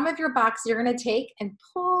 at the bottom of your box, you're going to take and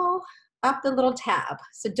pull up the little tab.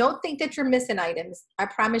 So don't think that you're missing items. I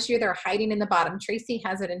promise you they're hiding in the bottom. Tracy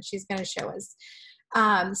has it and she's going to show us.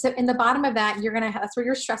 So in the bottom of that, that's where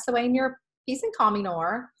your Stress Away and your Peace and Calming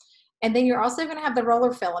ore. And then you're also going to have the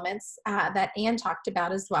roller filaments that Anne talked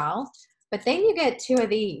about as well. But then you get 2 of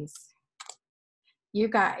these, you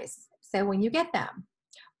guys. So when you get them,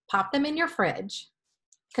 pop them in your fridge,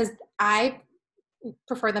 because I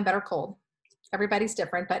prefer them better cold. Everybody's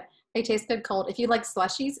different, but they taste good cold. If you like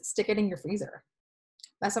slushies, stick it in your freezer.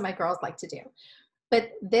 That's what my girls like to do.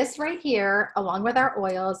 But this right here, along with our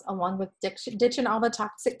oils, along with ditching all the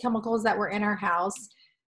toxic chemicals that were in our house,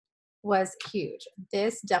 was huge.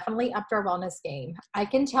 This definitely upped our wellness game. I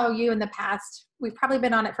can tell you in the past, we've probably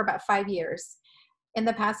been on it for about 5 years. In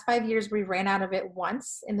the past 5 years, we ran out of it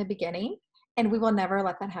once in the beginning, and we will never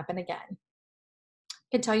let that happen again. I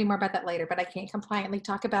can tell you more about that later, but I can't compliantly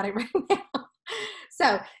talk about it right now.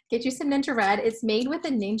 So get you some Ninja Red. It's made with a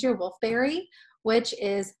Ninja Wolfberry, which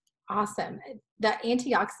is awesome. The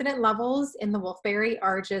antioxidant levels in the wolfberry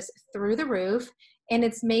are just through the roof, and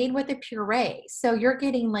it's made with a puree. So you're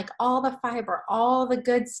getting like all the fiber, all the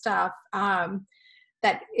good stuff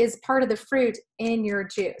that is part of the fruit in your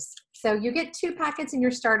juice. So you get 2 packets in your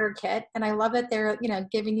starter kit, and I love that they're, you know,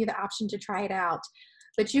 giving you the option to try it out.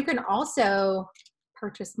 But you can also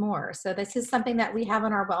purchase more. So this is something that we have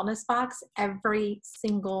in our wellness box every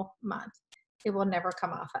single month. It will never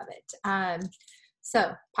come off of it.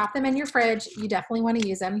 So pop them in your fridge. You definitely want to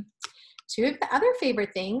use them. 2 of the other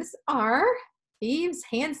favorite things are Thieves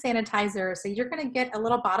hand sanitizer. So you're going to get a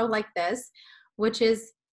little bottle like this, which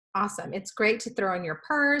is awesome. It's great to throw in your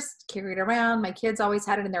purse, carry it around. My kids always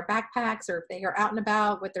had it in their backpacks, or if they are out and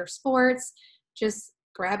about with their sports, just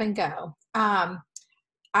grab and go.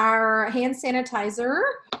 Our hand sanitizer,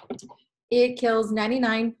 it kills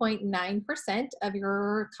 99.9% of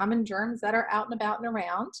your common germs that are out and about and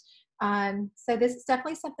around. So this is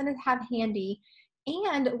definitely something to have handy.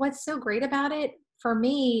 And what's so great about it for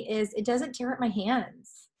me is it doesn't tear up my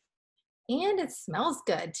hands. And it smells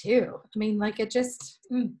good too. I mean, like it just,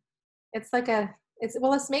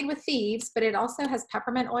 it's made with Thieves, but it also has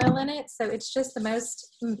peppermint oil in it. So it's just the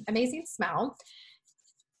most amazing smell.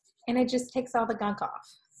 And it just takes all the gunk off.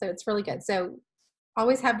 So it's really good. So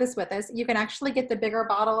always have this with us. You can actually get the bigger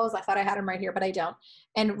bottles. I thought I had them right here, but I don't.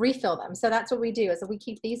 And refill them. So that's what we do, is that we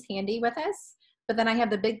keep these handy with us. But then I have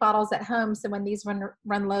the big bottles at home. So when these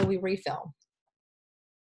run low, we refill.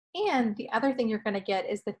 And the other thing you're going to get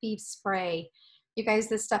is the Thieves spray. You guys,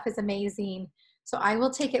 this stuff is amazing. So I will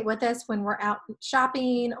take it with us when we're out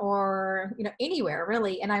shopping or, you know, anywhere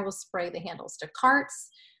really. And I will spray the handles to carts.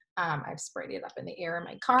 I've sprayed it up in the air in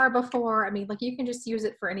my car before. I mean, like you can just use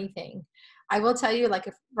it for anything. I will tell you, like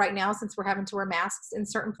if right now, since we're having to wear masks in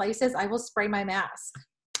certain places, I will spray my mask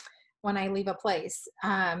when I leave a place.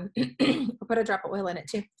 Put a drop of oil in it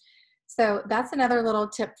too. So that's another little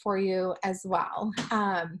tip for you as well.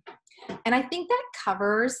 And I think that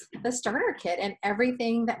covers the starter kit and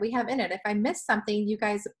everything that we have in it. If I missed something, you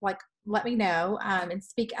guys like let me know and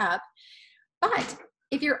speak up. But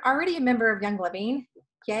if you're already a member of Young Living,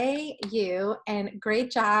 yay you, and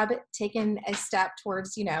great job taking a step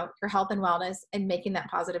towards, you know, your health and wellness and making that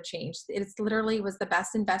positive change. It's literally was the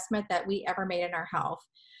best investment that we ever made in our health.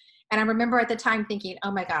 And I remember at the time thinking,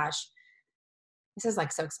 oh my gosh, this is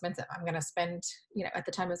like so expensive. I'm going to spend, you know, at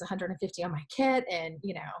the time it was $150 on my kit and,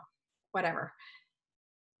 you know, whatever.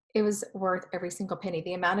 It was worth every single penny.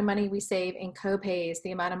 The amount of money we save in co-pays,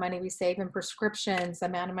 the amount of money we save in prescriptions, the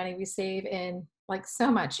amount of money we save in like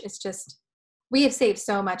so much. It's just, we have saved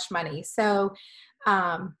so much money. So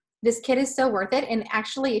this kit is so worth it. And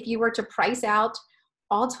actually, if you were to price out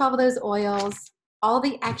all 12 of those oils, all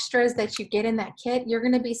the extras that you get in that kit, you're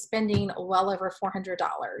going to be spending well over $400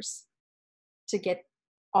 to get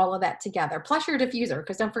all of that together, plus your diffuser,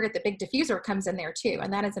 because don't forget the big diffuser comes in there too.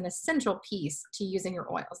 And that is an essential piece to using your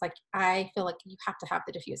oils. Like I feel like you have to have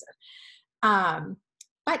the diffuser.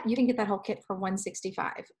 But you can get that whole kit for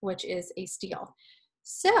 $165, which is a steal.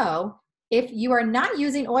 So if you are not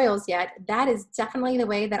using oils yet, that is definitely the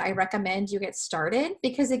way that I recommend you get started,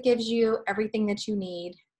 because it gives you everything that you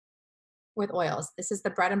need with oils. This is the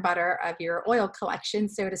bread and butter of your oil collection,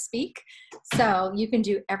 so to speak. So you can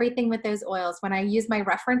do everything with those oils. When I use my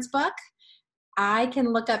reference book, I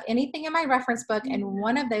can look up anything in my reference book and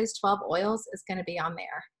one of those 12 oils is going to be on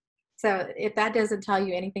there. So if that doesn't tell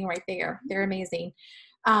you anything right there, they're amazing.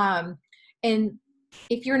 And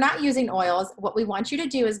if you're not using oils, what we want you to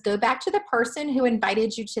do is go back to the person who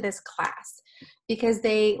invited you to this class, because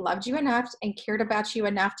they loved you enough and cared about you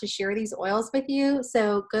enough to share these oils with you.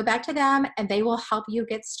 So go back to them and they will help you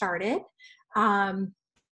get started.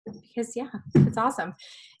 Because yeah, it's awesome.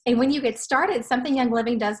 And when you get started, something Young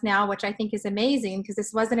Living does now, which I think is amazing, because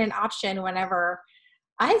this wasn't an option whenever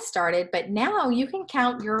I started, but now you can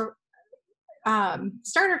count your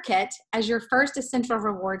starter kit as your first Essential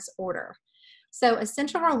Rewards order. So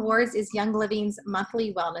Essential Rewards is Young Living's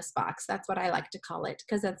monthly wellness box. That's what I like to call it,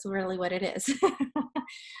 because that's really what it is.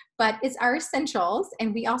 But it's our essentials,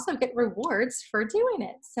 and we also get rewards for doing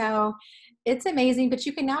it. So it's amazing, but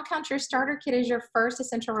you can now count your starter kit as your first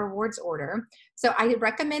Essential Rewards order. So I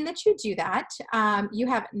recommend that you do that. You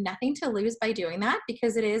have nothing to lose by doing that,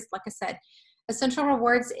 because it is, like I said, Essential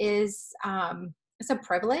Rewards is it's a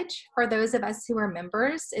privilege for those of us who are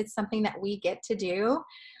members. It's something that we get to do.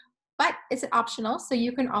 But it's optional, so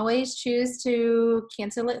you can always choose to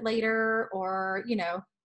cancel it later, or, you know,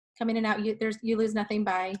 come in and out. You lose nothing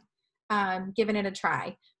by giving it a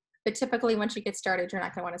try. But typically, once you get started, you're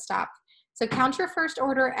not going to want to stop. So count your first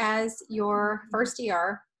order as your first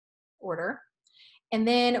ER order. And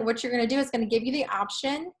then what you're going to do is going to give you the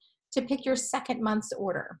option to pick your second month's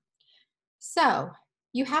order. So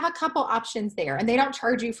you have a couple options there, and they don't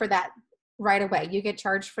charge you for that right away. You get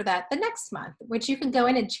charged for that the next month, which you can go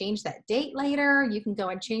in and change that date later. You can go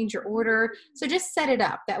and change your order. So just set it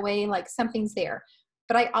up that way, like something's there.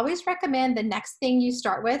 But I always recommend the next thing you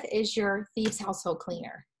start with is your Thieves Household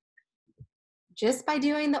Cleaner. Just by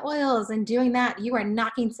doing the oils and doing that, you are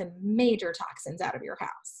knocking some major toxins out of your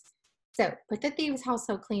house. So put the Thieves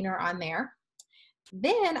Household Cleaner on there.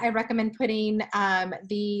 Then I recommend putting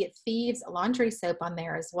the Thieves Laundry Soap on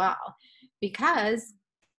there as well, because,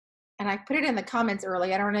 and I put it in the comments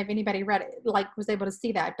early, I don't know if anybody read it, like was able to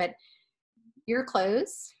see that, but your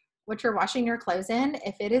clothes, what you're washing your clothes in,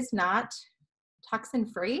 if it is not toxin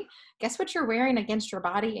free, guess what you're wearing against your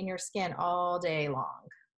body and your skin all day long?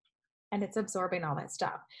 And it's absorbing all that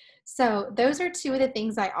stuff. So those are two of the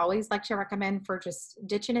things I always like to recommend for just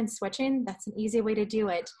ditching and switching. That's an easy way to do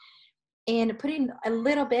it. And putting a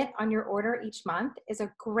little bit on your order each month is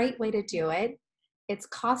a great way to do it. It's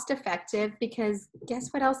cost effective, because guess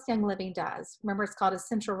what else Young Living does? Remember, it's called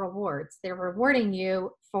Essential Rewards. They're rewarding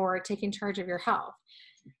you for taking charge of your health.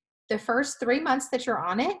 The first 3 months that you're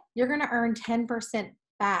on it, you're going to earn 10%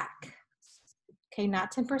 back. Okay,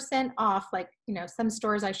 not 10% off. Like, you know, some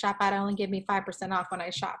stores I shop at only give me 5% off when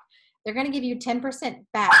I shop. They're going to give you 10%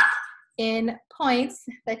 back in points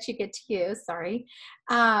that you get to use,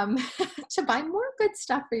 to buy more good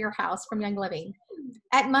stuff for your house from Young Living.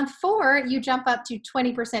 At month 4, you jump up to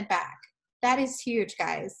 20% back. That is huge,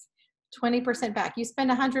 guys. 20% back. You spend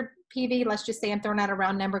 100 PV, let's just say I'm throwing out a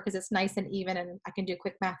round number because it's nice and even and I can do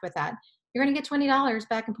quick math with that. You're going to get $20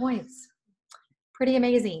 back in points. Pretty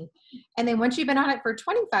amazing. And then once you've been on it for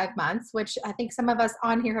 25 months, which I think some of us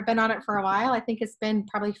on here have been on it for a while, I think it's been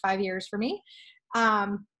probably 5 years for me.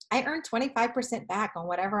 I earn 25% back on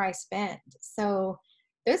whatever I spend. So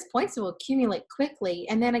those points will accumulate quickly.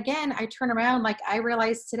 And then again, I turn around, like I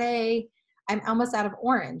realized today, I'm almost out of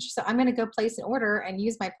orange. So I'm going to go place an order and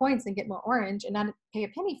use my points and get more orange and not pay a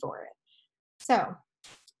penny for it. So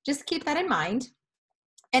just keep that in mind.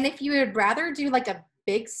 And if you would rather do like a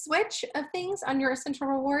big switch of things on your essential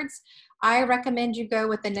rewards, I recommend you go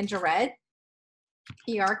with the Ninja Red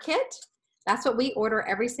ER kit. That's what we order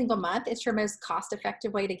every single month. It's your most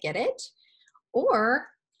cost-effective way to get it. Or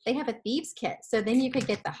they have a thieves kit. So then you could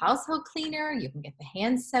get the household cleaner, you can get the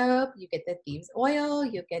hand soap, you get the thieves oil,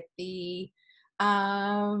 you get the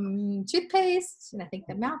toothpaste, and I think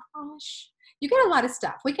the mouthwash. You get a lot of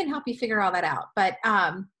stuff. We can help you figure all that out. But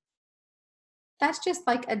that's just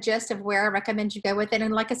like a gist of where I recommend you go with it.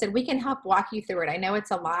 And like I said, we can help walk you through it. I know it's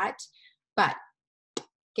a lot, but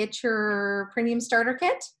get your premium starter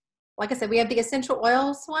kit. Like I said, we have the essential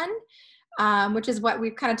oils one, which is what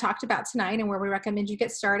we've kind of talked about tonight and where we recommend you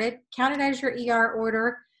get started. Count it as your ER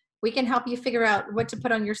order. We can help you figure out what to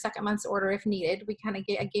put on your second month's order if needed. We kind of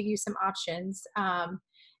gave you some options.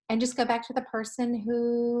 And just go back to the person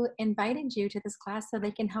who invited you to this class so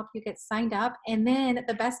they can help you get signed up. And then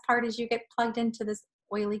the best part is you get plugged into this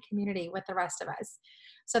oily community with the rest of us.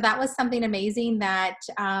 So that was something amazing that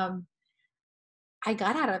I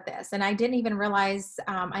got out of this. And I didn't even realize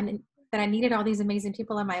that I needed all these amazing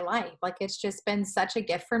people in my life. Like it's just been such a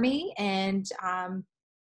gift for me. And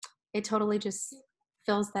it totally just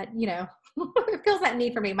fills that, it fills that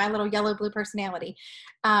need for me, my little yellow blue personality.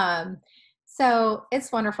 So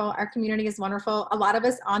it's wonderful. Our community is wonderful. A lot of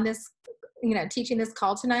us on this, teaching this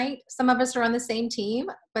call tonight, some of us are on the same team,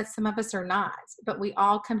 but some of us are not. But we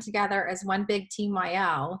all come together as one big team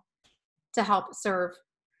YL to help serve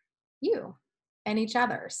you and each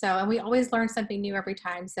other. So, and we always learn something new every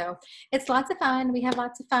time. So it's lots of fun. We have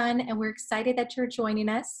lots of fun and we're excited that you're joining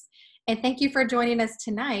us. And thank you for joining us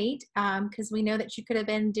tonight because we know that you could have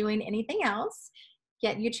been doing anything else.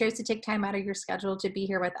 Yet you chose to take time out of your schedule to be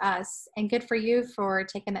here with us, and good for you for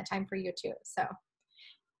taking that time for you too. So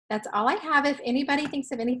that's all I have. If anybody thinks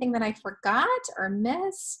of anything that I forgot or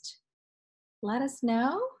missed, let us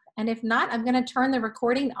know. And if not, I'm going to turn the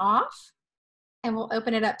recording off and we'll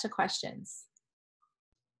open it up to questions.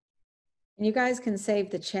 And you guys can save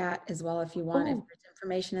the chat as well if you want. If there's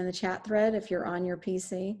information in the chat thread, if you're on your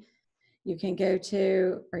PC, you can go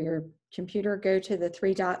to, or your computer, go to the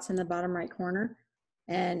 3 dots in the bottom right corner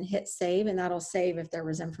and hit save, and that'll save if there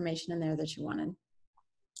was information in there that you wanted.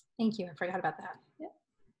 Thank you. I forgot about that. Yeah.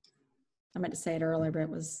 I meant to say it earlier, but it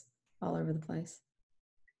was all over the place.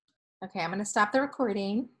 Okay, I'm going to stop the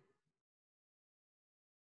recording.